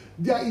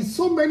there is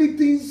so many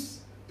things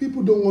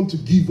people don't want to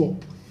give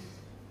up.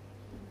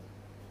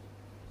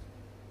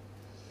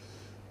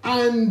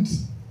 And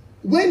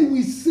when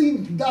we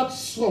sing that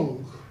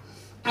song,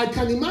 I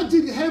can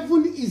imagine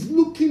heaven is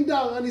looking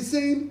down and is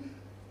saying,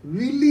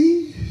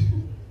 really?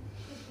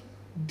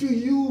 Do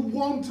you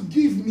want to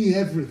give me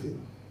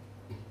everything?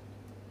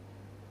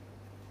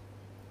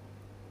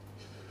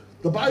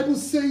 The Bible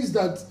says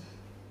that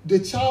the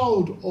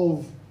child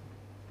of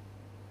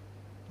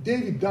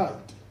David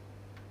died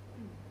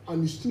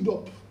and he stood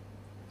up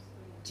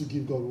to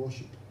give God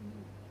worship.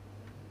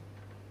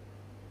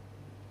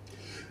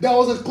 There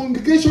was a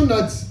congregation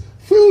that's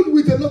filled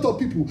with a lot of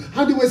people,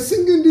 and they were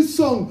singing this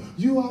song,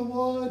 you are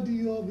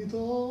worthy of it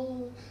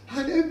all.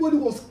 And everybody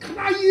was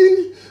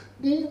crying,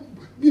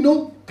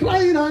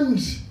 crying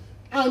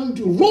and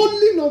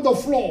rolling on the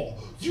floor.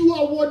 You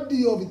are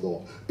worthy of it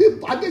all.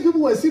 I guess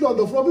people were sitting on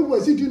the floor, people were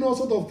sitting doing all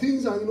sorts of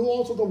things, and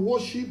all sorts of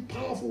worship,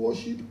 powerful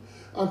worship,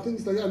 and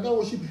things like that. And that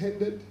worship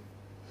ended.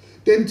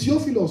 Then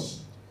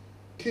Theophilus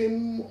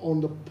came on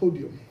the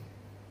podium.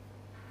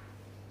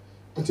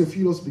 And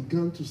Theophilus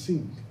began to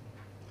sing.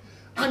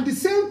 And the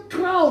same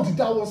crowd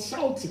that was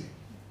shouting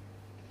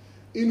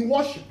in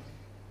worship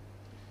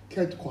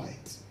kept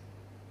quiet.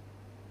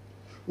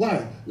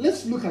 Why?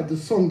 Let's look at the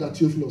song that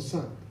Theophilus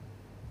sang.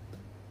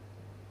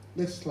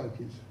 Next slide,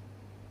 please. It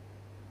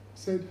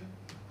said,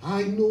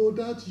 I know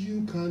that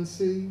you can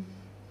save.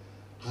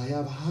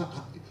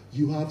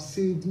 You have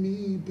saved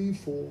me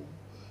before.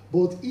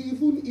 But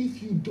even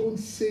if you don't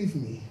save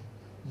me,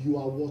 you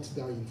are worth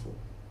dying for.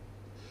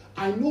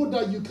 I know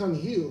that you can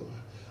heal.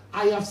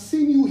 I have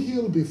seen you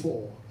heal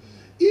before.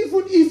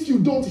 Even if you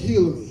don't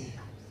heal me,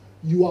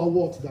 you are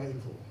worth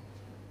dying for.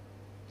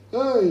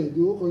 Hey,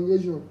 the whole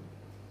congregation.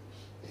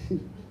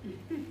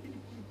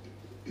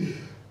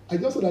 I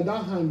just saw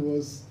that hand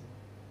was...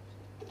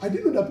 I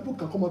didn't know that people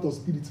can come out of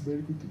spirits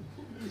very quickly.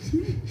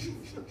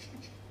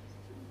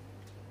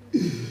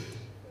 The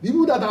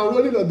people that are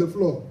rolling on the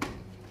floor.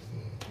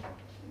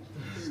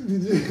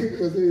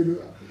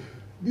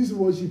 This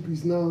worship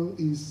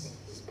is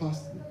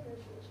past.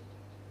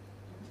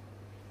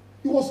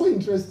 It was so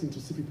interesting to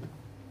see people.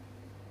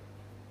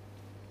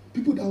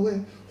 People that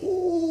were,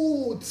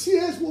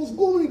 tears was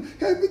going,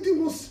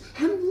 everything was,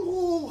 I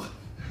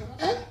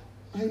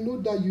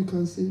know that you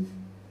can save.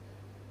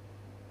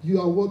 You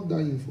are worth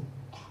dying for.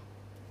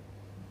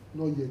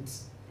 Not yet.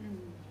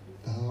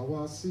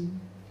 Dawasi,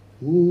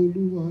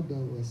 Oluwa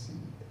Dawasi.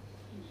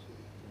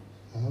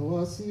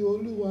 Dawasi,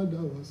 Oluwa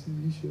Dawasi,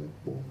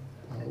 Ishepo,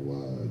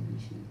 Dawa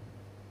Yushe.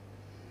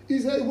 He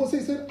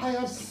said, I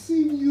have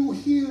seen you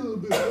heal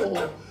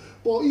before,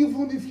 but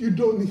even if you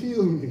don't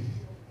heal me,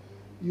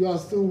 you are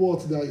still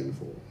worth dying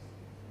for.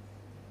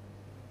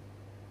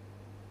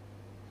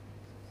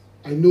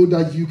 I know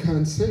that you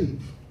can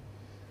save.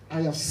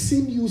 I have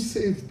seen you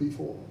saved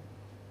before,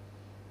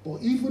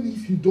 but even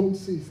if you don't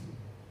save me,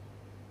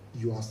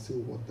 you are still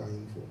worth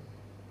dying for.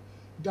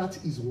 That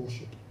is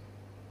worship.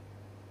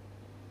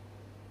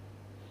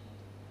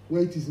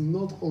 Where it is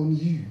not on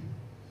you,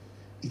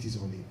 it is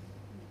on him.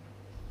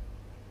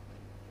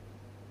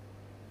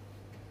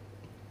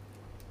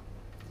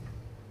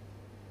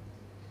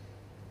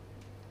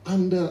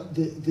 And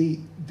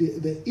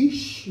the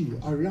issue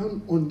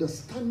around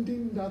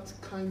understanding that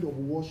kind of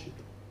worship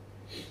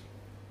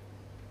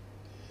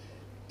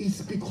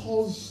is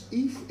because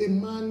if a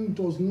man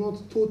does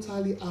not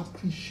totally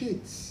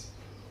appreciate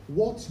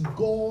what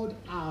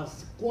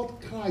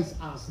Christ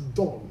has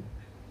done,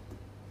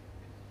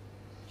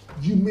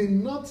 you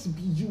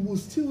will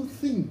still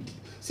think.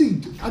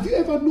 See, have you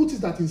ever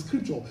noticed that in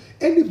scripture,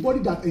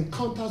 anybody that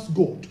encounters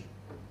God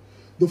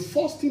the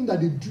first thing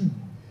that they do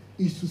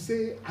is to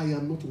say, I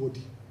am not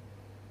worthy.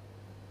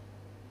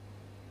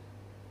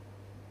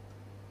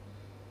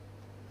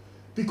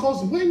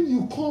 Because when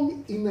you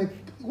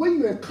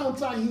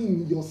encounter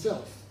him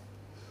yourself,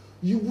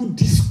 you will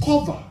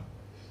discover,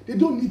 they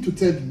don't need to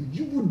tell you,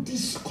 you will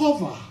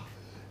discover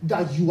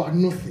that you are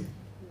nothing.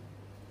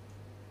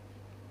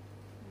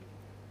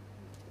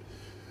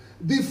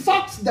 The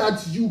fact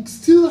that you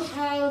still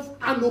have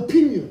an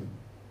opinion.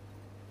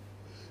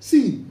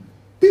 See,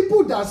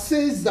 people that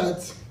says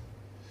that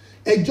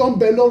John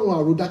Belorun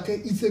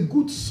Arodake is a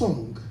good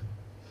song,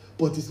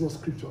 but it's not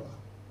scriptural.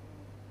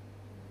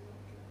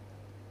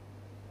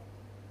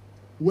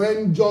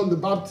 When John the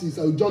Baptist,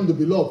 or John the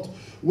Beloved,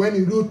 when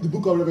he wrote the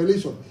book of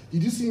Revelation,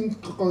 did you see him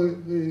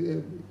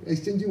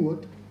exchanging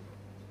word?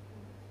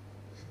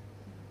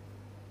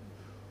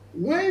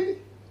 When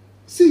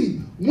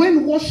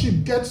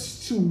worship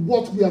gets to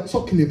what we are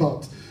talking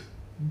about,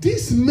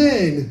 these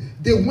men,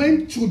 they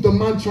went to the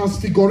Mount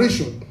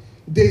Transfiguration.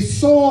 They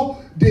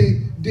saw,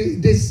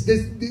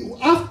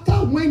 after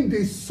when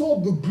they saw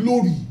the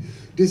glory,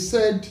 they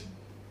said,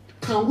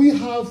 can we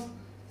have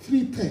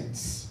 3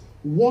 tents?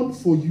 One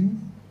for you,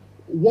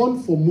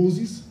 one for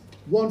Moses,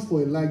 one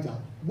for Elijah.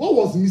 What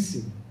was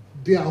missing?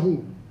 Their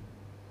own.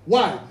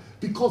 Why?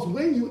 Because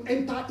when you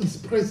enter his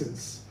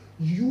presence,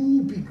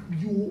 you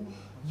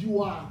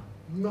are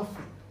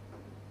nothing.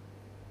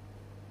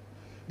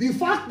 The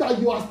fact that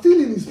you are still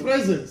in his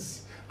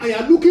presence and you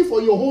are looking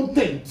for your own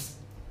tent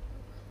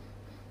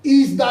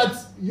is that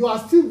you are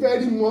still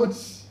very much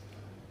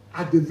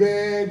at the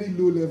very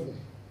low level.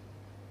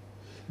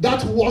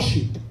 That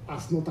worship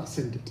has not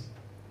ascended.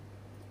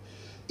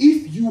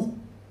 If you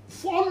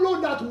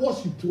follow that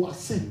worship to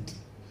ascend,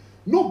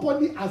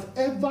 nobody has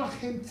ever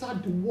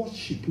entered the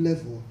worship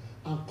level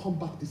and come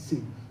back the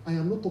same. I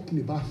am not talking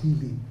about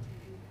healing.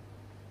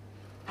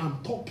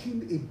 I'm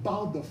talking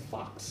about the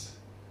fact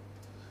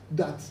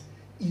that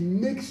it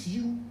makes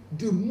you,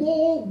 the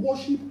more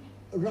worship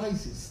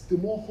rises, the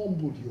more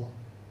humble you are.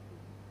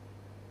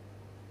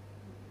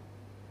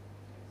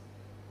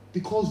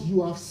 Because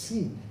you have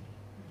seen.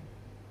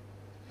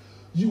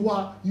 You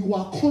are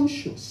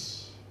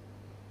conscious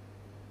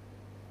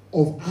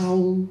of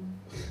how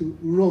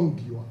wrong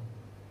you are.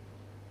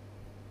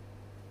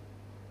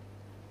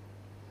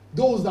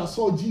 Those that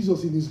saw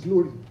Jesus in his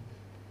glory,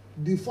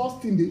 the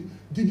first thing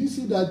did you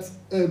see that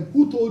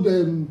who told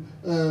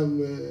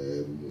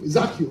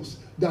Zacchaeus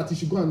that he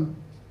should go and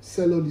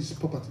sell all his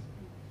property?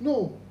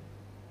 No.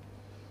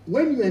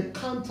 When you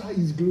encounter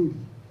his glory,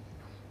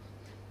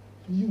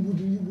 you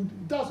would.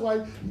 That's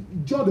why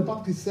John the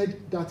Baptist said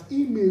that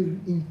he may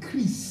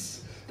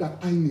increase, that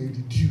I may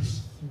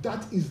reduce.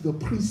 That is the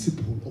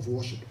principle of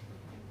worship.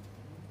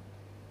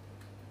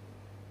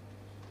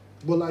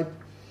 But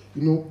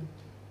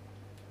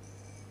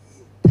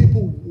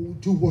people who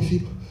do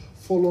worship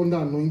fall under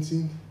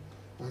anointing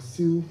and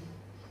still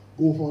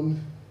go on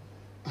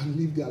and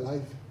live their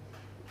life.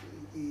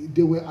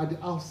 They were at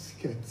the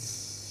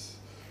outskirts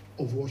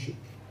of worship.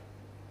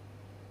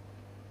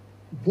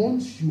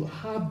 Once you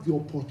have the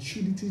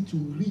opportunity to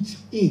reach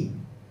in,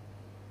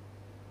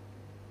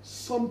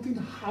 something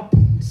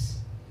happens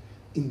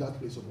in that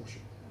place of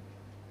worship.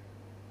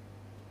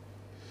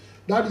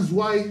 That is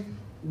why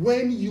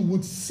when you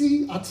would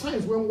see at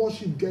times when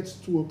worship gets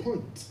to a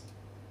point,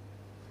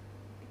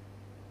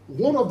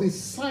 one of the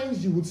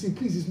signs you would see,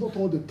 please, it's not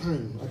all the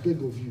time, I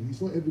beg of you,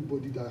 it's not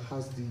everybody that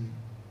has the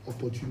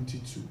opportunity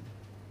to.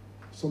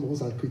 Some of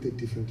us are created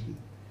differently.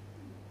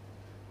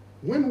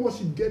 When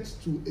worship gets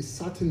to a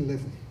certain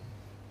level,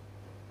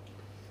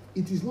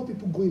 it is not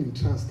people going in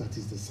trance that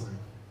is the sign.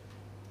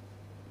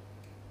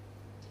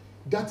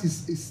 That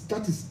is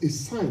a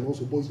sign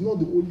also, but it's not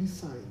the only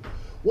sign.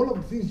 One of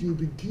the things you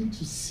begin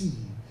to see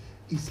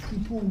is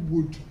people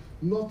would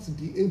not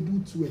be able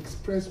to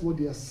express what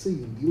they are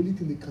saying. The only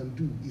thing they can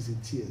do is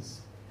in tears.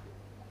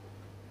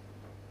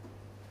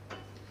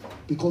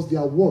 Because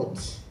their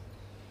words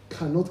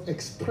cannot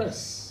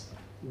express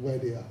where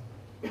they are.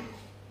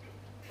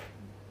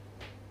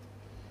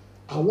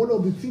 And one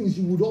of the things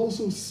you would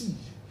also see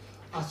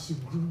as you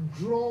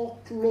draw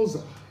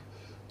closer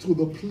to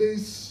the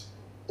place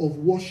of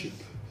worship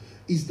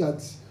is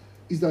that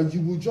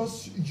you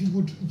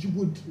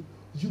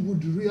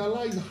would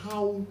realize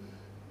how,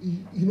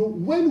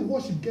 when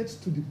worship gets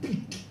to the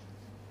peak,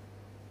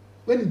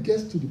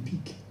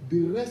 the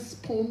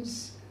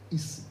response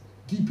is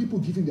people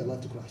giving their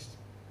life to Christ.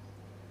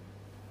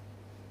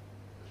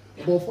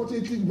 But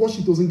unfortunately,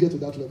 worship doesn't get to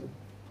that level.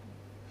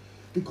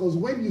 Because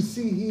when you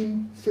see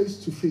him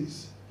face to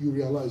face, you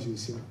realize you're a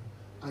sinner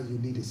and you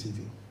need a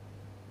savior.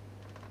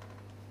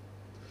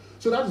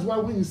 So that is why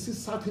when you see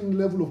certain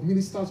level of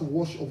ministers of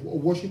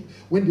worship,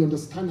 when they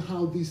understand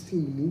how this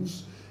thing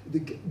moves,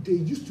 they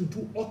used to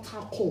do altar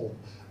call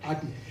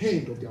at the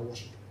end of their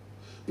worship.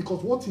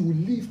 Because what he will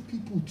leave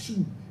people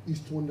to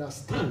is to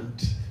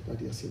understand that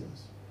they are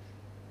sinners.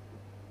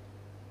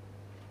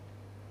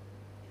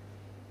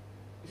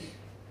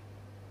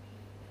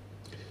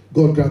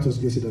 God grant us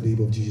grace in the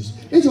name of Jesus.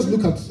 Let's just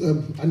look at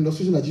an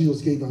illustration that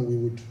Jesus gave, and we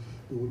would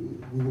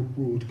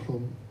we would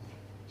come.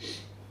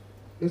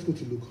 Let's go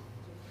to Luke.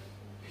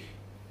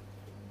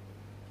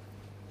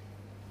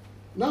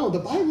 Now, the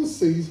Bible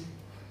says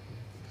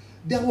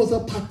there was a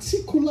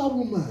particular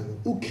woman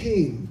who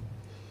came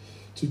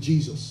to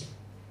Jesus.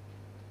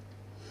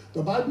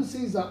 The Bible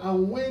says that,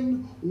 and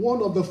when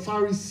one of the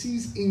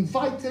Pharisees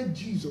invited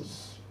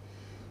Jesus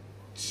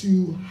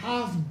to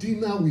have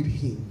dinner with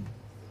him,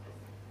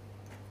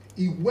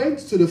 he went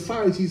to the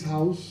Pharisee's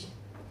house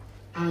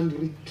and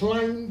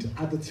reclined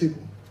at the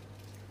table.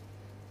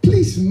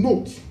 Please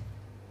note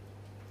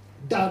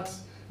that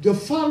the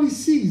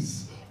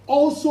Pharisees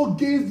also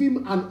gave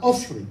him an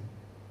offering.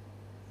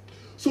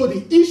 So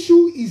the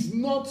issue is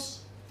not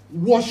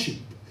worship.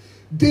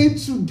 They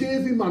too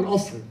gave him an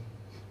offering.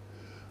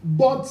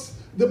 But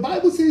the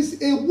Bible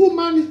says a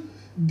woman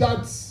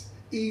that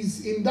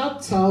is in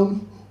that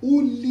town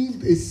who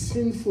lived a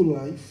sinful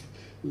life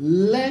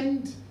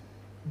learned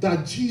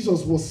that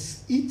Jesus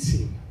was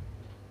eating.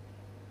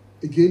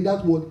 Again,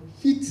 that word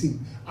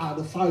eating at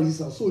the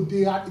Pharisees. So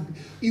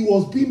he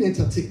was being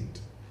entertained.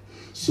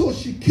 So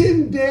she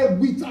came there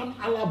with an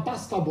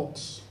alabaster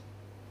box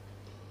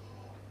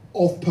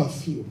of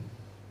perfume.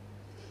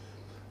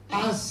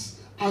 As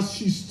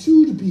she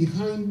stood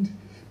behind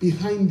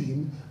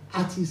him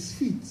at his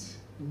feet,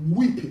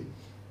 weeping.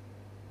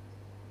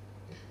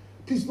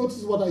 Please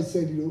notice what I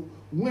said,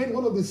 when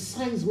one of the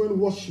signs when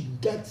worship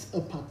gets a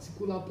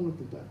particular point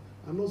in time.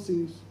 I'm not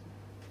saying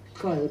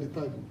cry all the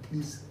time,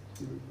 please.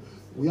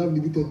 We have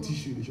limited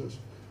tissue in the church.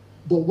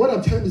 But what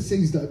I'm trying to say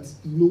is that,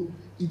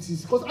 it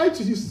is, because I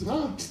used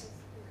to,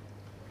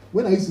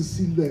 when I used to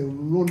sing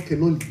Ron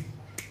Kenoli,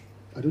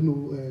 I don't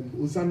know,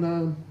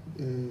 Hosanna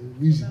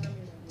music.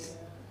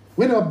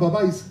 When our Baba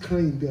is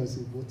crying there, I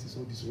say, what is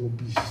all this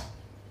rubbish?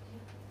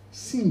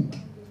 Sing.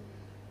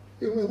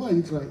 Hey, why are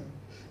you crying?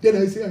 Then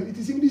I say, it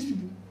is English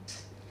people.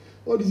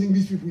 All these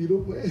English people,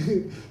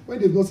 when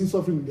they've not seen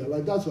suffering in their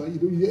life, that's why,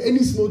 any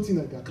small thing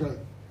like they're crying.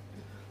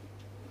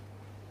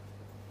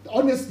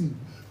 Honestly,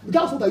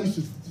 that's what I used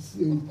to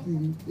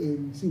sing.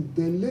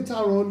 Then later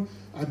on,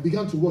 I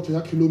began to watch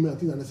Oya Kilome, I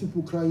think, and I see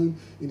people crying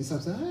in the psalm.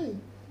 I said, hey,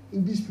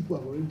 English people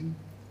have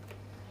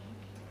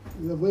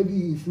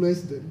already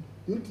influenced them.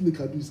 The only thing they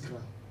can do is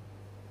cry.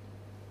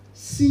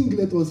 Sing,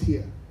 let us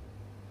hear.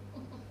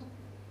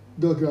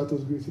 God grant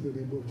us grace in the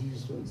name of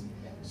Jesus Christ.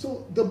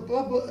 So the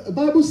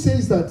Bible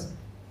says that.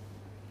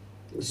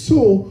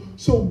 So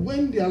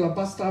when the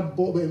alabaster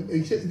bowl,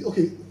 he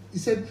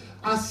said,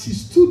 as she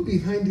stood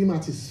behind him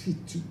at his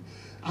feet,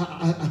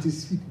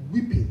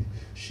 weeping,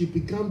 she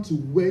began to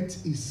wet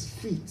his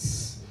feet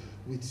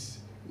with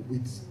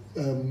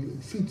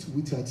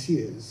her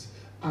tears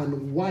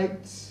and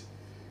wiped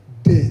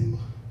them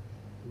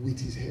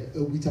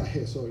with her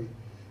hair.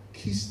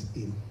 Kissed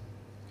him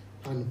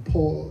and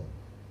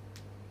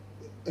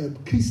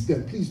kissed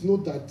them. Please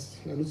note that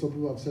I know some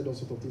people have said all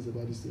sorts of things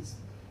about these things.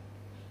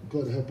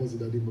 God help us in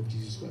the name of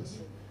Jesus Christ.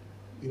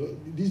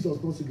 This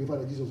does not signify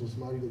that Jesus was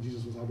married or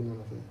Jesus was having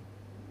an affair.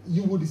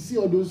 You would see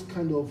all those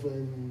kind of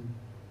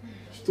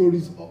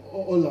stories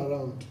all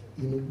around.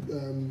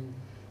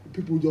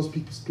 People just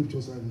pick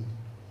scriptures and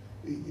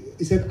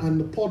he said,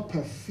 and poured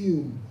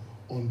perfume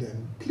on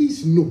them.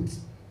 Please note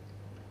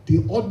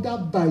the order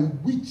by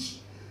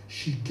which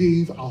she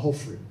gave her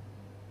offering.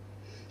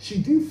 She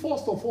didn't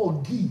first of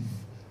all give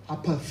a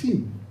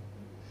perfume.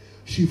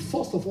 She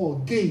first of all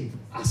gave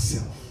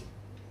herself.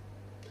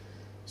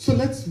 So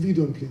let's read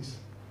on, please.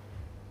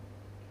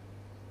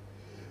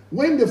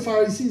 When the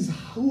Pharisees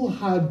who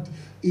had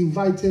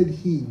invited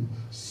him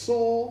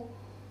saw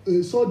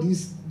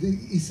this,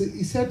 he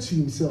said to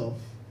himself,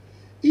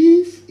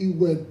 if he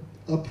were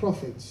a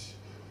prophet,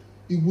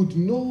 he would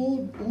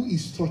know who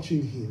is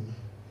touching him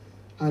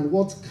and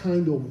what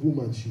kind of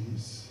woman she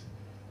is,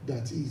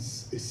 that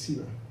is a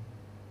sinner.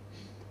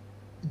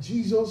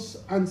 Jesus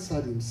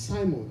answered him,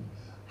 Simon,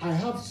 I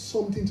have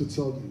something to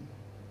tell you.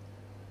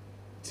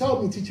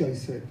 Tell me, teacher, he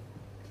said.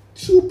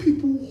 Two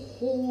people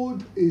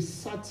hold a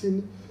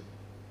certain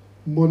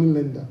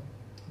moneylender.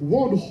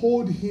 One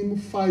hold him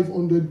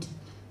 500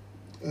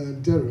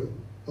 denarii,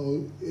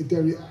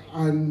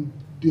 and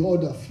the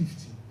other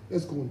 50.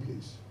 Let's go on,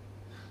 please.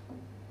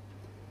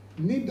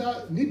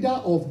 Neither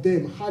of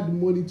them had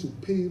money to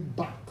pay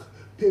back.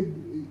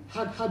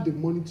 Had the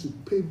money to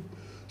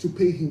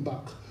pay him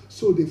back.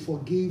 So he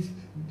forgave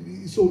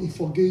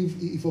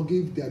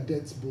their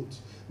debts both.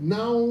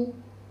 Now,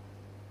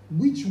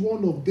 which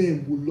one of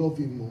them will love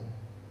him more?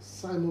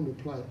 Simon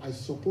replied, I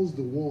suppose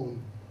the one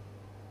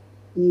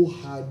who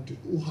had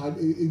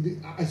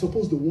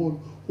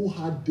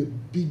the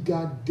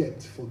bigger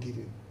debt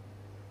forgiven.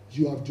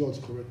 You have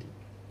judged correctly.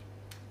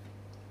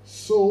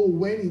 So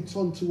when he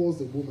turned towards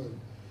the woman,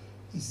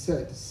 he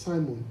said,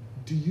 Simon,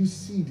 do you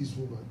see this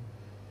woman?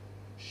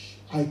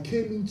 I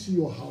came into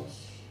your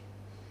house.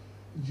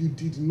 You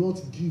did not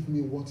give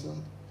me water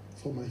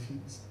for my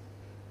feet.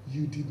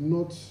 You did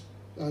not.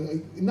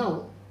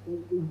 Now,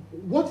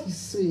 what he's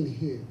saying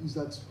here is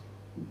that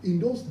in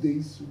those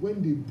days, when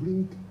they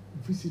bring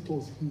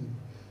visitors in,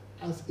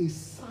 as a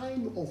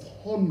sign of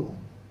honor,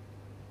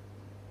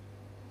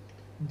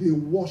 they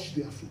wash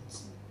their feet.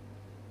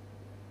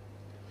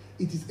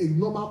 It is a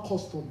normal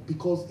custom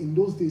because in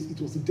those days it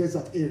was a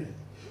desert area.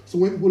 So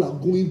when people are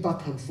going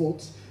back and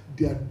forth,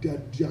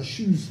 their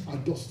shoes are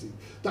dusty.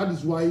 That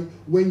is why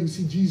when you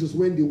see Jesus,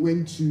 when they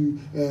went to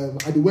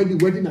at the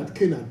wedding at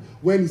Canaan,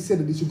 when he said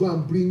that they should go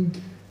and bring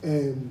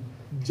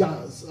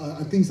jars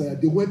and things like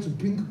that,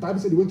 Bible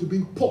said they went to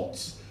bring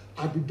pots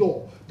at the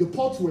door. The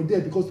pots were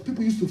there because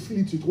people used to fill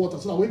it with water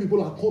so that when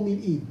people are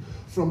coming in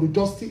from the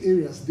dusty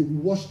areas, they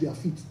will wash their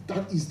feet.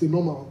 That is the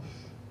normal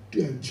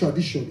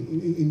tradition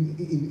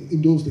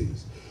in those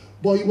days.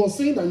 But he was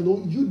saying that,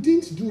 you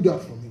didn't do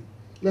that for me.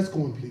 Let's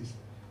go on, please.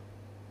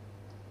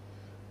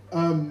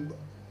 And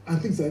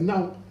things like that.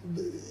 Now,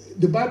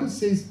 the Bible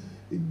says,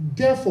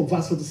 therefore,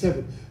 verse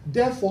 47,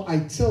 therefore I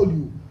tell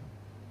you,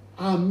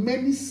 our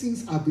many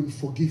sins have been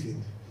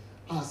forgiven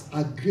as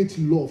a great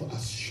love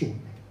has shown.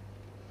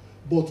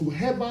 But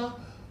whoever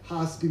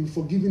has been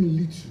forgiven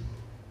little,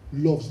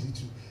 loves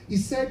little. He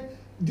said,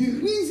 the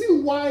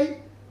reason why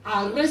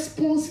our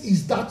response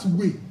is that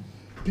way,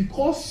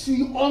 because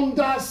she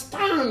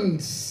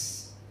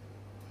understands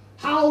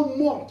how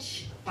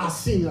much our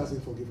sin has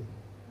been forgiven.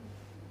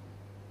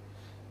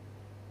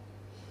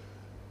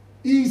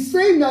 He's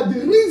saying that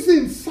the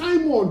reason,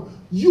 Simon,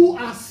 you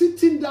are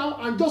sitting down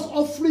and just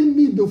offering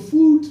me the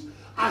food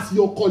as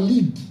your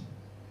colleague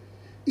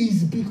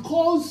is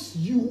because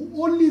you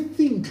only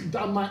think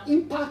that my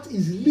impact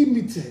is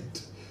limited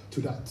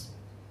to that.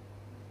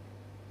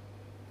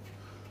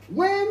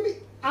 When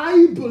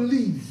I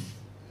believe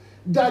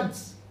that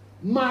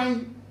my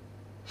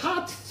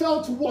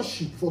heartfelt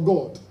worship for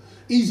God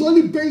is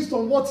only based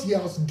on what he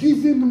has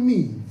given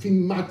me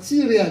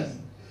materially,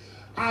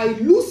 I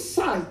lose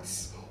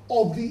sight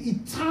of the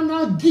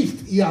eternal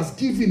gift he has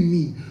given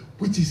me,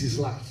 which is his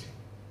life.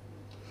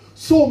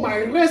 So my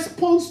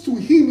response to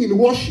him in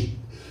worship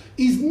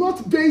is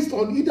not based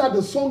on either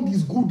the song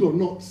is good or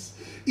not.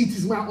 It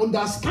is my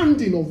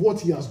understanding of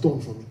what he has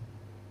done for me.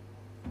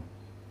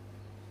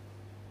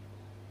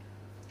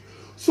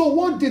 So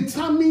what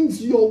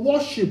determines your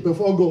worship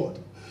before God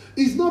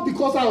is not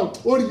because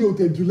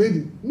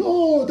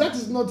no, that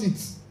is not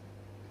it.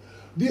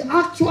 The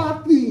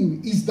actual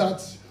thing is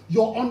that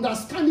your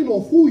understanding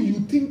of who you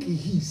think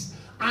he is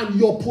and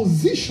your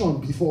position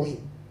before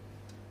him.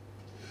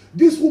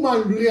 This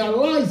woman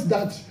realized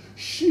that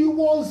she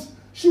was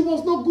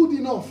not good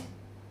enough.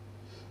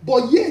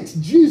 But yet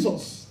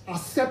Jesus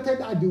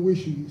accepted her the way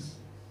she is.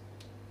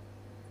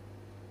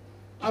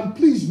 And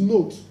please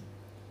note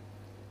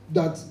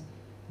that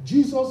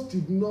Jesus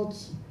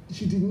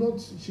she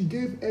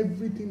gave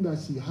everything that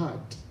she had.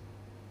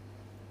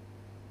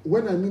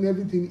 When I mean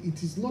everything,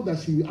 it is not that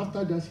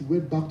after that she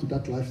went back to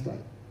that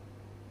lifestyle.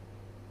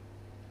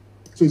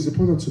 So it's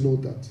important to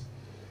note that.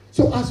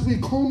 So as we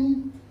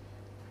come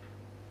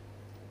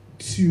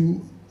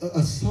to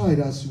a side,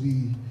 as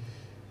we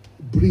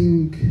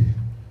bring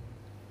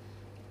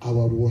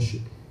our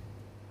worship,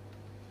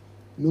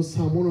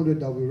 Psalm 100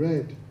 that we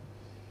read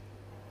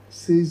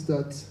says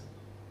that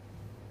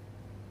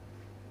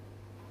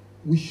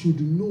we should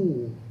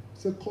know,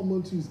 say, come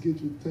unto his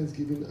gate with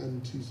thanksgiving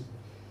and to his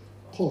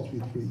court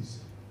with praise.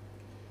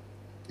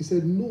 He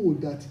said, know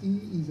that he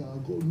is our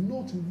God.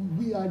 Not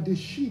we are the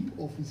sheep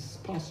of his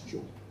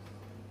pasture.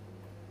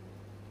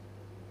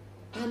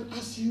 And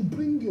as you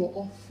bring your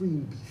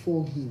offering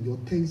before him, your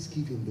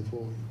thanksgiving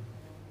before him,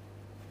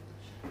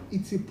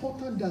 it's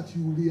important that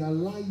you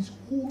realize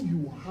who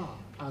you are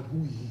and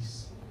who he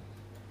is.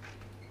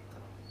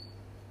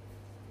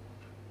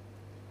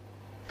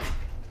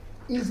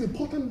 It's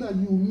important that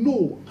you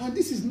know, and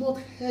this is not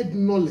head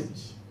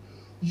knowledge.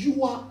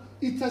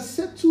 It has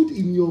settled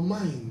in your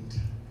mind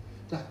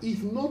that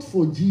if not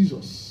for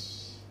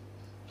Jesus,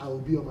 I will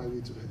be on my way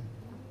to heaven.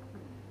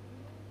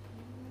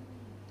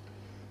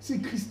 See,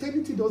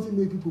 Christianity doesn't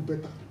make people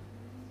better.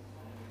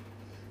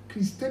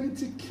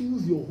 Christianity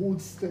kills your whole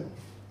self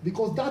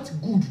because that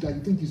good that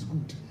you think is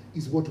good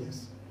is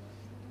worthless.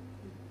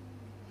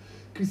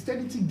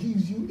 Christianity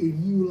gives you a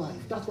new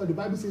life. That's why the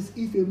Bible says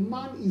if a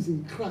man is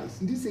in Christ,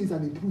 he didn't say he's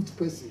an improved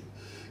person.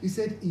 He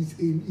said he's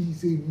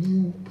a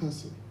new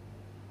person.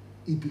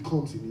 He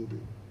becomes a new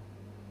being.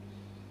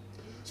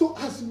 So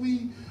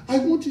I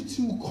want you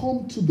to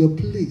come to the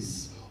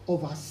place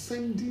of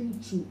ascending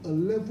to a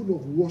level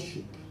of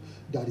worship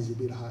that is a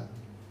bit higher.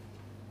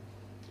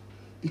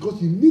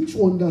 Because you need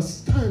to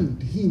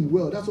understand him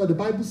well. That's why the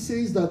Bible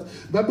says that,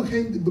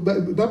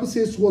 the Bible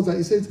says towards that,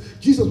 it says,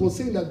 Jesus was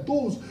saying that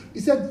he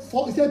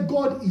said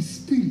God is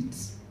spirit.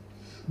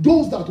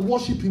 Those that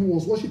worship him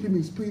was worship him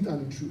in spirit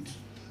and in truth.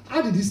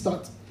 How did he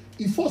start?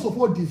 He first of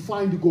all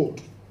defined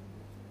God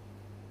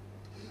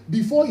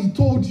before he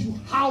told you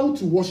how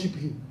to worship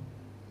him.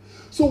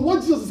 So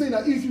what Jesus is saying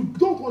that if you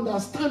don't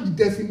understand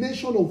the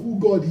definition of who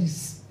God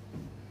is,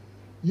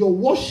 your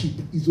worship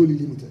is only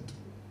limited.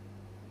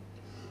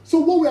 So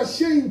what we are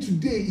sharing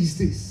today is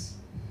this.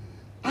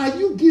 Are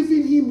you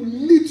giving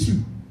him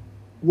little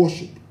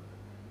worship?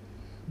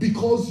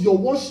 Because your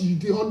worship,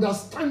 the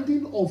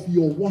understanding of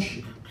your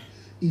worship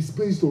is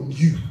based on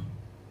you.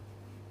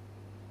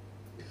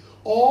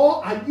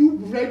 Or are you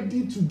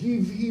ready to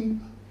give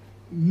him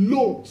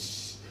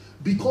loads?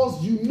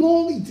 Because you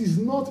know it is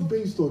not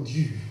based on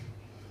you,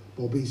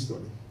 but based on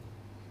him.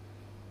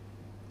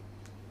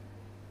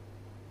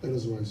 Let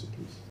us rise,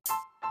 please.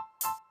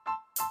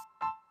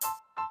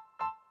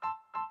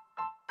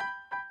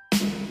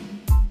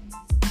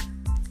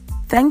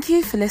 Thank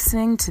you for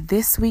listening to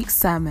this week's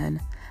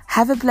sermon.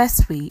 Have a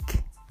blessed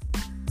week.